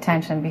everyone's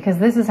attention, because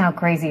this is how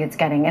crazy it's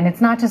getting, and it's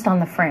not just on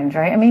the fringe,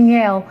 right? I mean,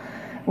 Yale,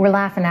 we're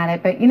laughing at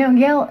it, but you know,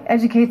 Yale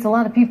educates a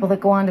lot of people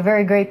that go on to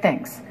very great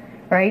things,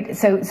 right?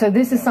 So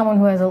this is someone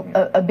who has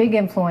a big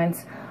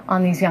influence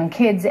on these young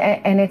kids,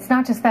 and it's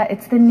not just that;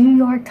 it's the New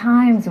York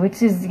Times, which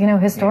has, you know,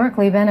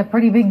 historically been a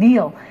pretty big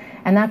deal.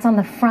 And that's on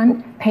the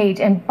front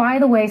page. And by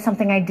the way,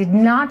 something I did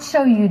not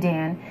show you,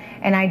 Dan,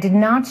 and I did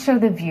not show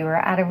the viewer,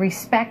 out of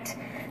respect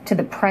to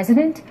the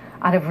president,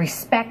 out of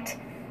respect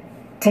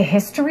to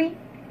history,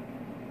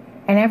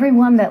 and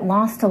everyone that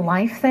lost a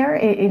life there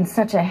in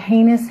such a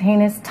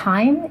heinous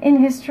time in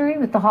history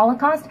with the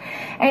Holocaust,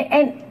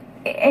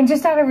 and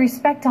just out of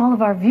respect to all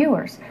of our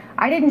viewers,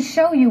 I didn't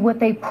show you what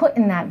they put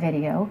in that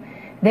video.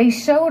 They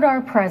showed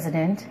our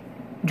president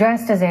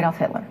dressed as Adolf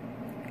Hitler,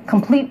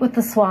 complete with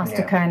the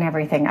swastika and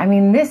everything. I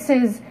mean, this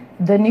is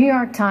the New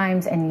York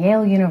Times and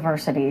Yale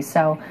University,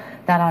 so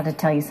that ought to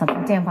tell you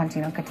something. Dan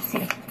Bongino, good to see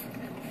you.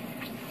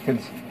 Good.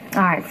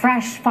 All right,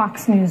 fresh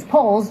Fox News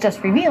polls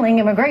just revealing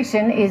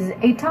immigration is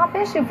a top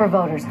issue for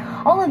voters.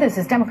 All of this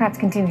as Democrats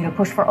continue to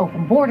push for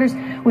open borders.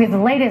 We have the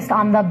latest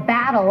on the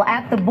battle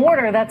at the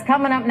border that's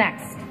coming up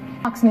next.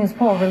 Fox News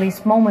poll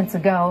released moments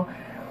ago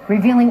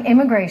revealing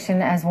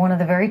immigration as one of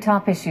the very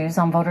top issues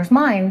on voters'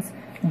 minds,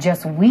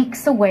 just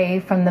weeks away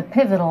from the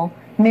pivotal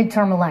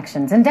midterm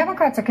elections. And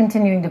Democrats are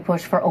continuing to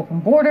push for open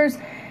borders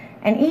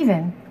and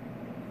even,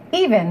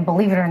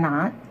 believe it or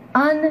not,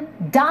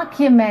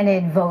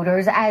 undocumented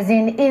voters, as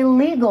in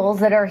illegals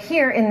that are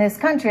here in this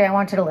country. I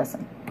want you to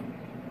listen.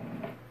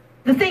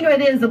 The thing of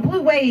it is, the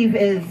blue wave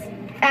is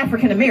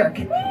African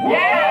American.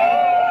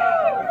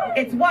 Yeah!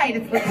 It's white,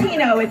 it's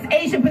Latino, it's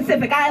Asian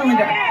Pacific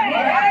Islander.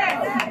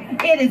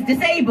 Yeah! It is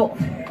disabled.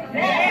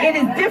 It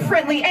is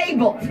differently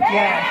abled.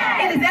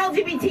 It is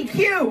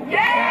LGBTQ.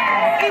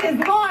 It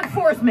is law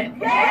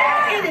enforcement.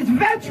 It is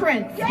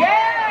veterans.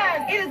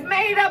 It is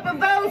made up of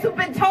those who've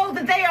been told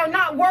that they are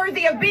not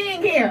worthy of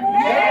being here.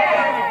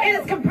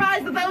 It is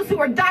comprised of those who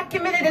are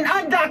documented and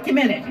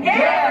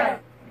undocumented.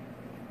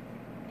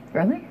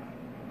 Really?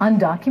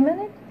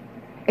 Undocumented?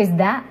 Is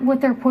that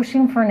what they're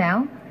pushing for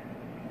now?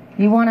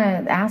 You want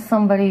to ask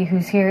somebody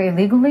who's here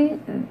illegally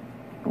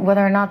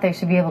whether or not they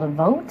should be able to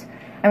vote?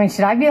 I mean,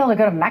 should I be able to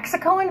go to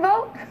Mexico and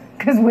vote?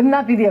 Because wouldn't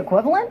that be the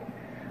equivalent?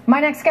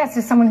 My next guest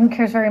is someone who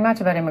cares very much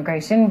about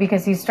immigration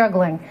because he's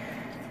struggling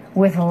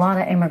with a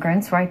lot of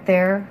immigrants right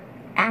there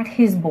at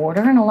his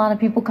border and a lot of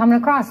people coming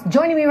across.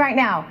 Joining me right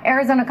now,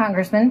 Arizona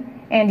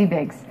Congressman Andy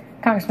Biggs.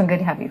 Congressman, good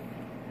to have you.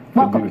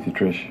 Welcome. Good to be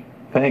with you, Trish.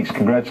 Thanks.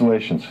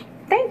 Congratulations.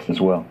 Thank you.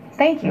 As well.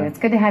 Thank you. It's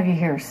good to have you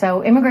here.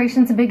 So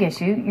immigration's a big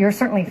issue. You're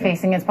certainly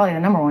facing, it's probably the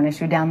 #1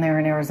 issue down there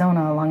in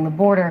Arizona along the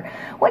border.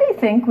 What do you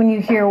think when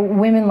you hear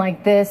women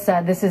like this?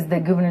 This is the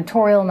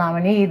gubernatorial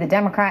nominee, the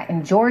Democrat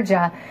in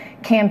Georgia,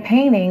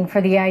 campaigning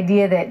for the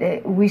idea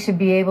that we should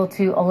be able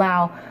to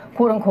allow,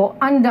 quote unquote,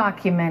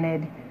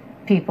 undocumented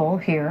people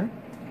here,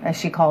 as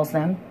she calls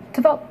them,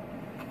 to vote.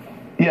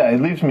 Yeah,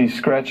 it leaves me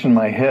scratching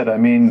my head. I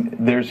mean,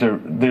 there's a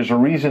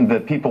reason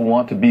that people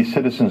want to be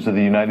citizens of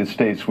the United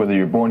States, whether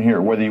you're born here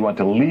or whether you want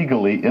to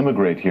legally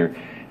immigrate here.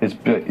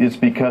 It's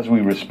because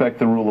we respect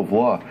the rule of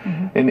law.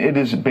 Mm-hmm. And it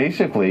is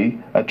basically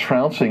a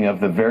trouncing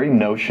of the very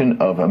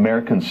notion of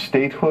American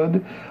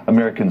statehood,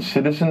 American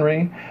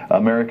citizenry,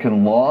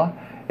 American law.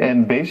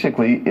 And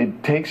basically,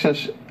 it takes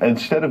us,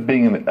 instead of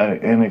being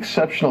an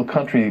exceptional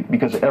country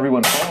because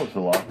everyone follows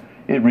the law,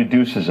 it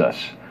reduces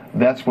us.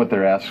 That's what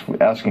they're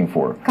asking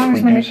for.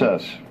 Reduce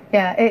us.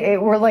 Yeah,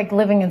 we're like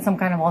living in some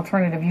kind of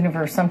alternative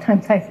universe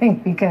sometimes, I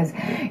think, because,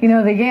 you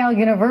know, the Yale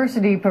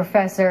University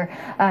professor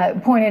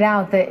pointed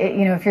out that,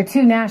 you know, if you're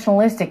too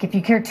nationalistic, if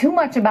you care too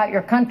much about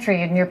your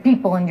country and your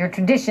people and your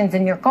traditions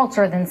and your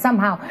culture, then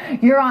somehow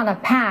you're on a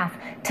path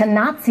to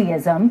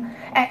Nazism.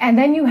 And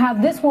then you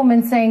have this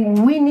woman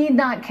saying, we need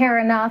not care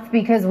enough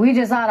because we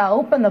just ought to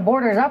open the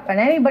borders up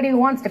and anybody who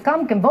wants to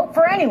come can vote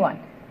for anyone.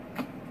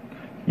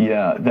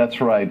 Yeah,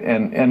 that's right.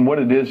 And what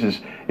it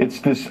is it's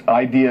this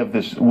idea of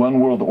this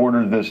one world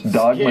order, this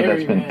dogma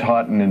that's been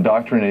taught and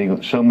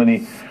indoctrinating so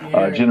many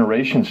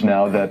generations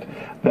now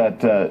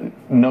that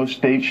no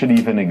state should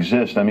even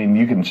exist. I mean,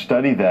 you can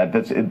study that.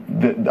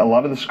 A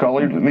lot of the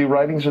scholarly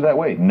writings are that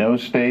way. No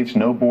states,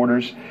 no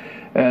borders.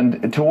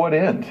 And to what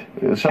end?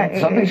 Something's going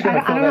to fill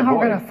that void. I don't know how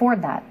we're going to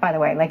afford that, by the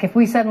way. Like if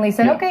we suddenly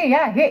said, okay,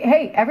 yeah,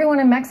 hey, everyone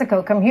in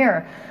Mexico, come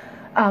here.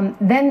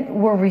 Then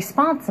we're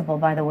responsible,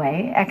 by the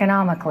way,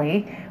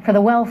 economically, for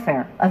the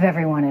welfare of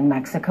everyone in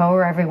Mexico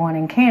or everyone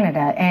in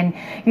Canada. And,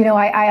 you know,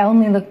 I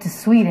only look to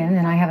Sweden,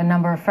 and I have a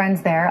number of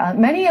friends there,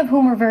 many of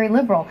whom are very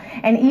liberal.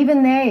 And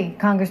even they,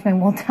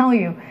 Congressman, will tell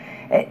you,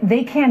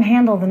 they can't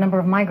handle the number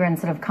of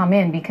migrants that have come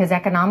in because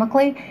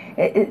economically,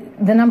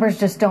 the numbers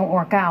just don't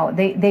work out.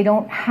 They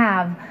don't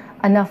have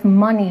enough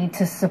money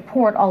to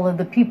support all of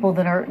the people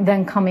that are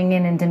then coming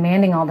in and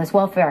demanding all this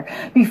welfare.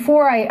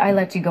 Before I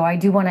let you go, I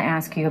do want to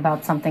ask you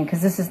about something,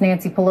 because this is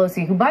Nancy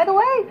Pelosi, who, by the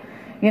way,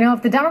 you know,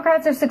 if the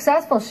Democrats are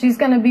successful, she's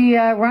going to be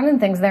running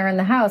things there in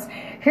the House.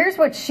 Here's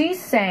what she's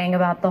saying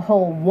about the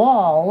whole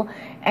wall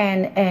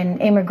and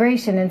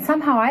immigration. And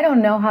somehow, I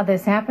don't know how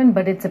this happened,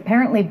 but it's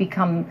apparently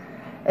become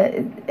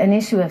an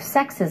issue of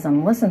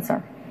sexism. Listen,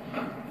 sir.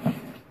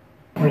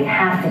 We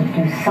have to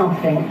do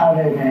something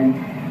other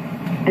than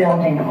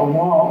building a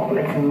wall.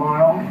 It's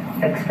immoral,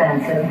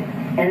 expensive,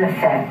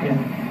 ineffective,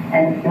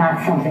 and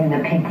not something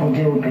that people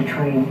do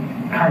between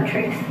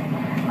countries.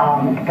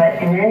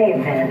 But in any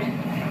event,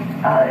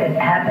 it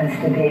happens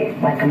to be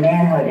like a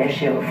manhood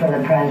issue for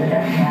the president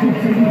and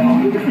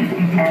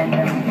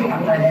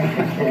I'm not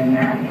interested in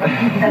that.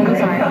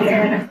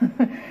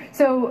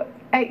 So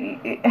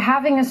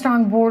having a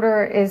strong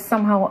border is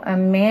somehow a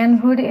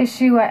manhood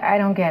issue? I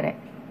don't get it.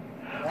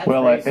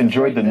 Well, I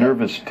enjoyed the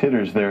nervous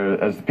titters there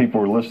as the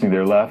people were listening.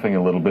 They're laughing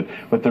a little bit.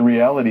 But the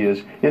reality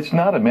is, it's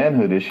not a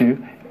manhood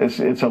issue. It's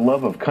a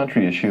love of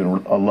country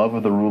issue, a love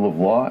of the rule of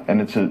law, and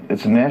it's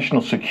a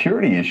national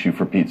security issue,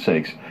 for Pete's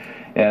sakes.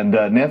 And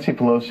Nancy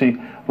Pelosi,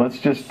 let's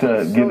just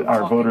get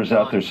our voters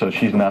out there so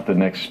she's not the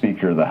next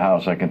Speaker of the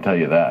House. I can tell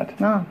you that.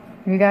 Oh,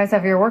 you guys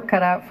have your work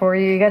cut out for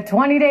you. You got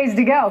 20 days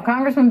to go.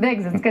 Congressman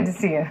Biggs, it's good to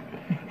see you.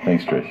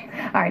 Thanks, Trish.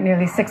 All right,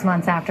 nearly 6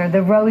 months after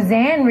the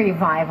Roseanne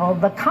revival,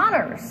 The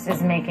Conners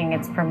is making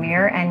its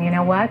premiere. And you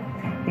know what?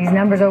 These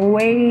numbers are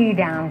way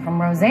down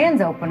from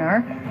Roseanne's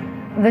opener.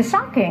 The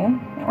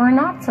shocking or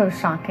not so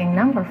shocking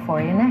number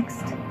for you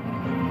next.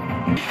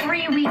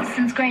 3 weeks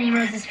since Granny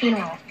Rose's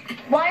funeral.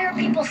 Why are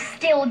people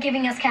still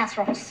giving us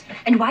casseroles?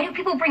 And why do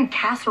people bring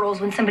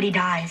casseroles when somebody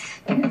dies?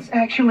 It's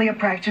actually a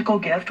practical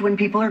gift when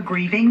people are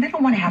grieving. They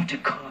don't want to have to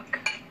cook.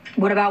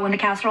 What about when the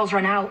casseroles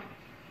run out?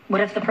 What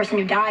if the person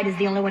who died is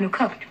the only one who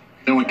cooked?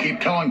 Then we keep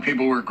telling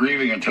people we're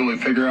grieving until we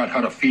figure out how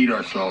to feed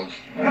ourselves.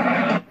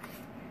 The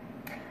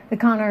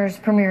Conners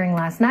premiering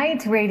last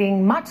night,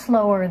 rating much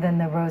lower than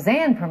the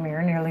Roseanne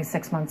premiere nearly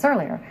 6 months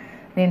earlier.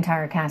 The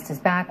entire cast is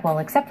back, well,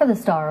 except for the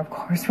star, of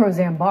course,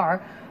 Roseanne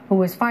Barr, who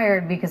was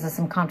fired because of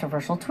some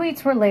controversial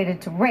tweets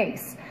related to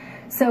race.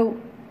 So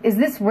is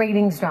this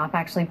ratings drop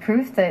actually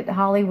proof that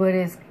Hollywood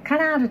is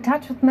kind of out of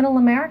touch with middle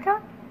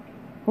America?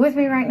 With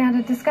me right now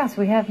to discuss,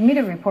 we have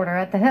media reporter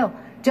at The Hill,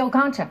 Joe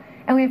Concha,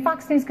 and we have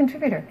Fox News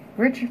contributor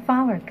Richard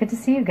Fowler. Good to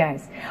see you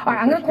guys. All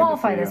right, I'm going to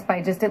qualify this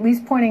by just at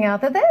least pointing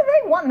out that they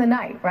won the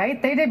night, right?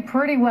 They did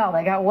pretty well.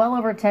 They got well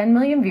over 10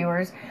 million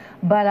viewers,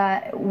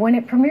 but when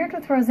it premiered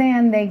with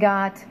Roseanne, they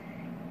got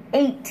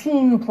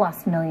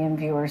 18+ million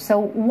viewers. So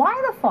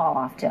why the fall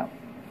off, Joe?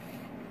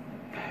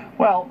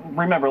 Well,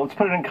 remember, let's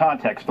put it in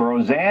context. The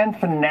Roseanne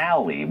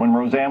finale, when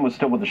Roseanne was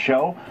still with the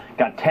show,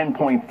 got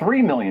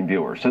 10.3 million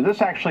viewers. So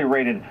this actually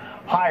rated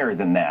higher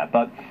than that.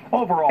 But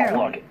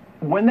overall, look,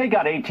 when they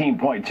got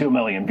 18.2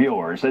 million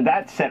viewers,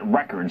 that set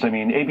records. I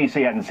mean,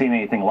 ABC hadn't seen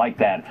anything like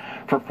that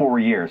for 4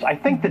 years. I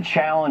think the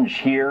challenge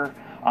here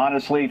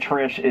honestly,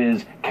 Trish,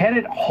 is can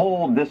it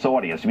hold this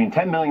audience? I mean,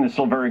 10 million is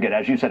still very good.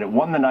 As you said, it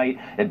won the night.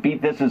 It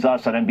beat This Is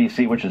Us on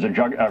NBC, which is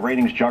a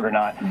ratings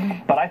juggernaut.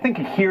 But I think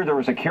here there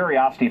was a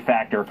curiosity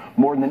factor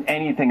more than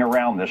anything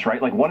around this,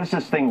 right? Like, what does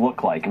this thing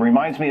look like? It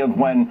reminds me of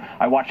when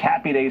I watched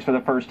Happy Days for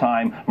the first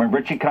time, when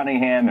Richie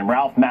Cunningham and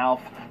Ralph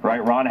Malph,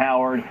 right, Ron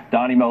Howard,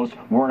 Donnie Most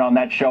weren't on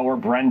that show, or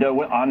Brenda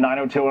on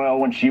 90210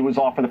 when she was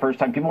off for the first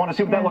time. People want to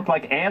see what that looked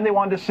like, and they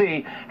wanted to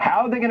see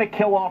how they're going to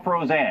kill off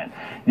Roseanne.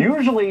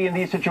 Usually in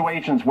these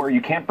situations where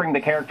you can't bring the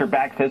character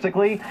back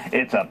physically,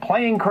 it's a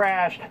plane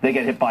crash, they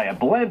get hit by a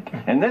blimp.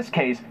 In this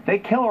case, they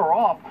kill her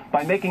off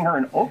by making her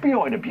an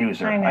opioid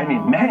abuser. I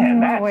mean, man,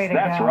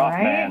 that's rough,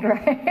 right? man.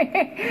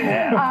 Right.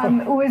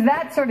 Yeah. Was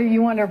that sort of,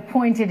 you wonder,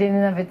 pointed in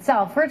and of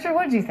itself? Richard,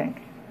 what did you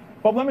think?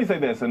 Well, let me say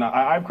this, and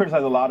I've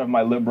criticized a lot of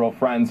my liberal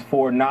friends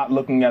for not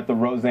looking at the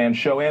Roseanne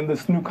show and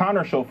this new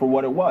Connor show for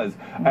what it was.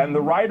 And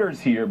the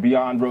writers here,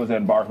 beyond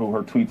Roseanne Barr, who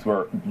her tweets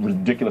were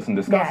ridiculous and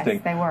disgusting.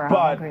 Yes, they were.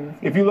 But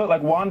if you look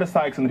like Wanda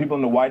Sykes and the people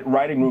in the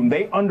writing room,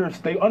 they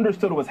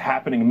understood what was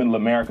happening in Middle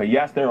America.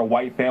 Yes, they're a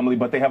white family,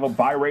 but they have a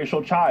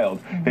biracial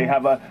child. They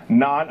have a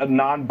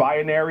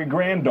non-binary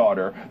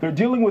granddaughter. They're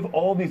dealing with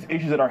all these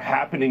issues that are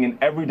happening in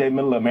everyday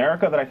Middle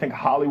America that I think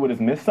Hollywood has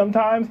missed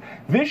sometimes.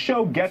 This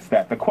show gets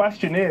that. The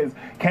question is,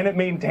 can it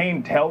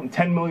maintain 10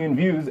 million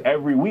views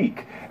every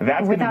week?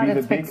 That's going to be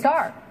the big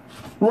star.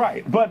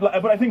 Right, but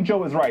I think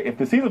Joe is right. If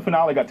the season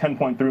finale got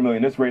 10.3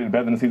 million, it's rated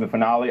better than the season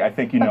finale. I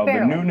think, you know,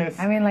 the newness.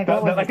 I mean, like,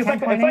 what was it,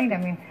 10.8? I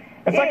mean,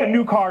 it's like a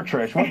new car,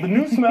 Trish. Well, the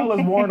new smell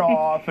is worn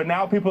off, and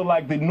now people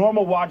like the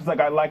normal watch is like,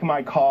 I like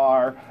my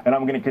car, and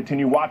I'm going to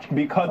continue watching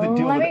because it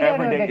deals with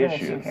everyday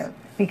issues.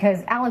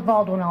 Because Alec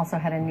Baldwin also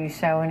had a new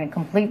show, and it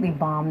completely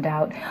bombed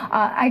out.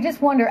 I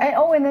just wonder,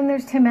 oh, and then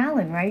there's Tim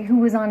Allen, right, who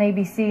was on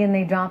ABC, and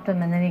they dropped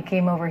him, and then he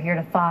came over here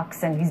to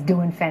Fox, and he's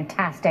doing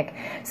fantastic.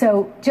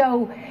 So,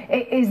 Joe,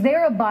 is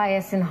there a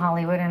bias in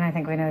Hollywood, and I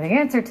think we know the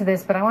answer to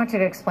this, but I want you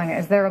to explain it.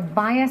 Is there a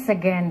bias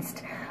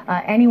against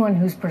anyone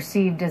who's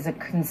perceived as a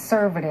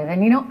conservative?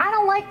 And, you know, I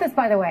don't like this,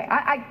 by the way.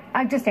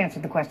 I just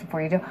answered the question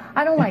for you, Joe.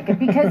 I don't like it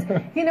because,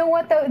 you know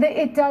what, though,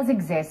 it does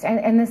exist.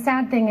 And the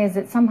sad thing is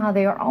that somehow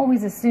they are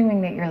always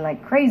assuming that you're,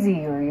 like,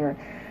 crazy or you're,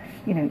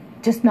 you know,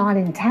 just not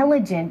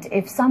intelligent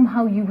if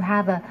somehow you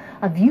have a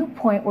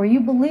viewpoint where you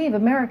believe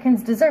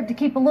Americans deserve to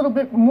keep a little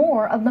bit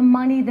more of the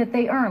money that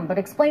they earn. But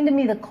explain to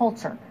me the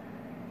culture,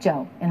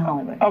 Joe, in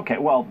Hollywood. Okay,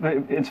 well,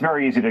 it's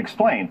very easy to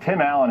explain.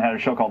 Tim Allen had a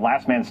show called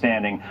Last Man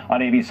Standing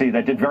on ABC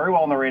that did very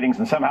well in the ratings,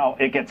 and somehow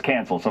it gets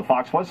canceled, so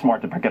Fox was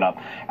smart to pick it up.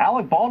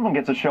 Alec Baldwin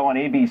gets a show on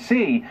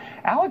ABC.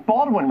 Alec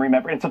Baldwin,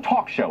 remember, it's a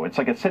talk show. It's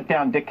like a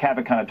sit-down Dick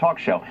Cavett kind of talk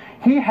show.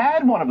 He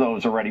had one of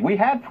those already. We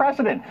had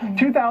President,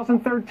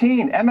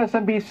 2013,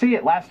 MSNBC.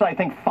 It lasted, I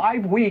think,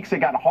 5 weeks. It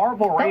got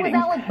horrible ratings.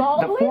 That was Alec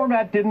Baldwin? The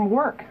format didn't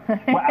work.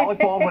 Well, Alec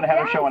Baldwin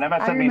had a show on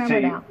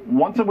MSNBC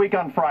once a week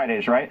on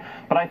Fridays, right?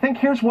 But I think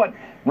here's what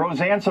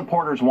Roseanne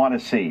supporters want to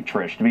see,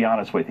 Trish, to be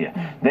honest with you.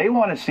 They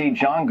want to see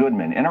John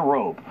Goodman in a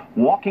robe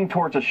walking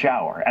towards a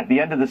shower at the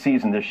end of the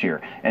season this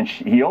year. And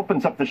he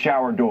opens up the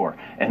shower door,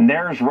 and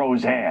there's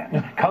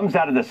Roseanne. Comes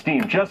out of the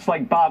steam, just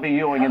like Bobby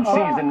Ewing in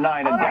season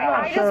 9 of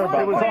Dallas.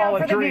 It was all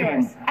a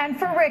dream. And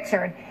for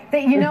Richard,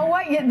 that, you know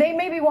what? They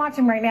may be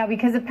watching right now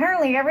because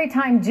apparently every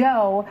time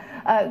Joe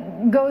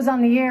goes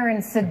on the air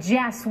and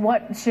suggests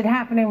what should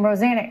happen in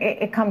Roseanne,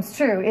 it comes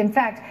true. In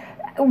fact,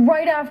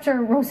 right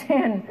after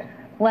Roseanne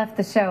left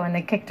the show and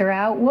they kicked her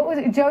out. What was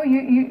it, Joe?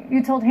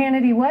 You told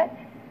Hannity what?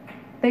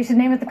 They should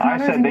name it the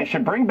Connors? I said they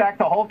should bring back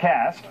the whole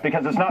cast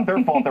because it's not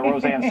their fault that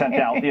Roseanne sent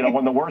out, you know,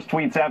 one of the worst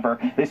tweets ever.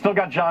 They still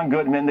got John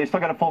Goodman. They still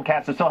got a full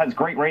cast. It still has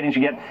great ratings.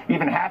 You get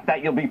even half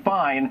that, you'll be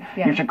fine.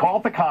 Yeah. You should call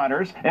it the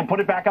Connors and put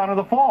it back on in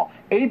the fall.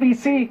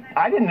 ABC,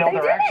 I didn't know they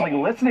were actually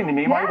listening to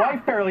me. Yeah. My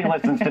wife barely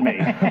listens to me.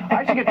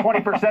 I should get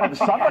 20% of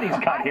somebody's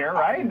cut here,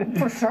 right?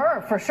 For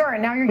sure, for sure.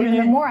 And now you're giving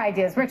them more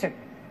ideas. Richard.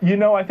 You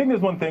know, I think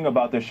there's one thing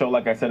about this show,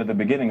 like I said at the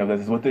beginning of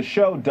this, is what this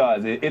show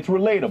does. It's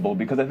relatable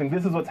because I think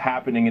this is what's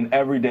happening in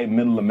everyday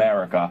middle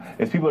America,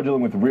 is people are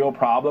dealing with real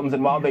problems,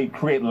 and while they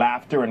create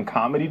laughter and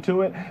comedy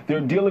to it, they're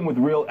dealing with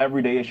real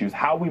everyday issues.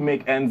 How we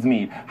make ends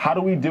meet. How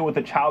do we deal with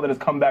a child that has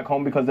come back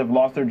home because they've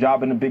lost their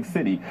job in a big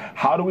city?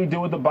 How do we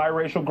deal with the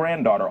biracial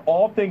granddaughter?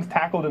 All things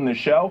tackled in this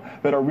show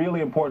that are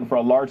really important for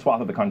a large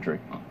swath of the country.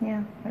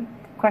 Yeah. The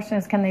question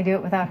is, can they do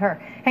it without her?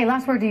 Hey,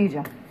 last word to you,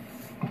 Joe.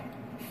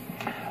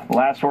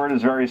 Last word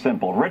is very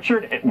simple.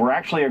 Richard, we're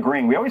actually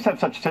agreeing. We always have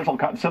such civil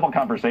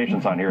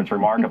conversations on here. It's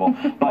remarkable.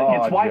 But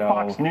it's why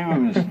Fox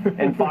News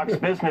and Fox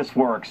Business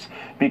works,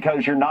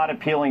 because you're not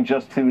appealing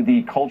just to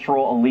the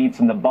cultural elites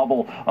in the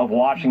bubble of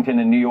Washington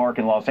and New York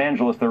and Los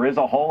Angeles. There is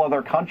a whole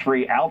other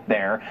country out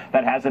there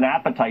that has an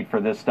appetite for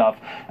this stuff.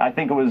 I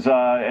think it was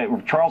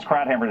Charles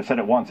Krauthammer that said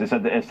it once. He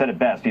said it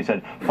best. He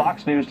said,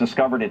 Fox News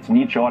discovered its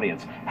niche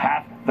audience,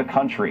 half the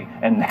country,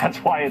 and that's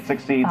why it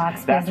succeeds.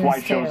 That's why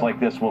shows like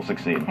this will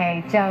succeed.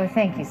 Hey, Joe,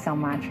 thank you so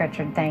much.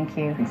 Richard, thank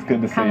you. It's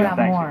good to see you. Coming up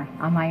more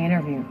on my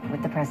interview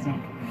with the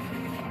president.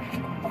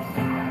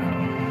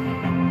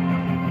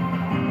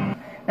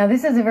 Now,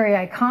 this is a very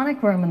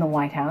iconic room in the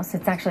White House.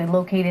 It's actually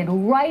located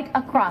right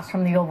across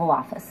from the Oval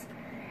Office.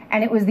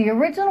 And it was the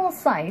original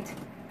site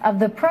of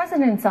the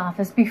president's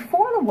office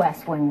before the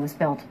West Wing was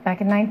built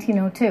back in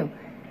 1902.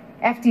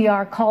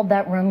 FDR called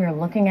that room, you're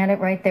looking at it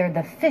right there,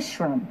 the fish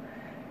room,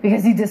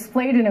 because he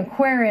displayed an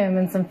aquarium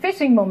and some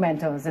fishing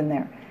mementos in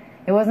there.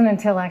 It wasn't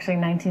until actually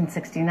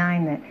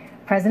 1969 that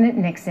President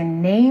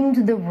Nixon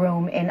named the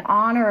room in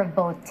honor of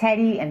both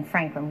Teddy and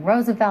Franklin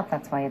Roosevelt.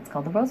 That's why it's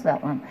called the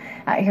Roosevelt Room.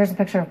 Here's a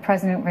picture of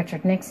President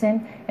Richard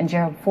Nixon and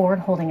Gerald Ford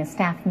holding a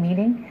staff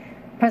meeting.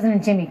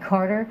 President Jimmy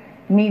Carter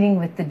meeting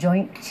with the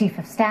Joint Chief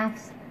of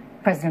Staffs.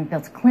 President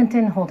Bill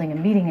Clinton holding a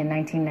meeting in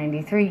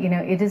 1993. You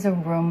know, it is a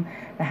room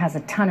that has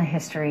a ton of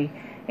history.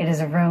 It is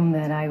a room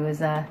that I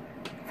was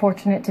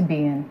fortunate to be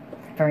in.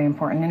 Very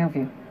important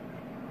interview.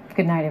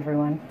 Good night,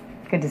 everyone.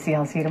 Good to see you.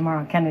 I'll see you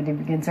tomorrow. Kennedy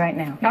begins right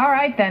now. All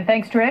right, then.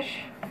 Thanks, Trish.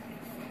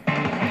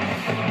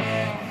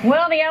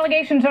 Well, the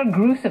allegations are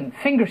gruesome.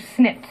 Fingers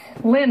snipped,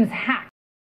 limbs hacked,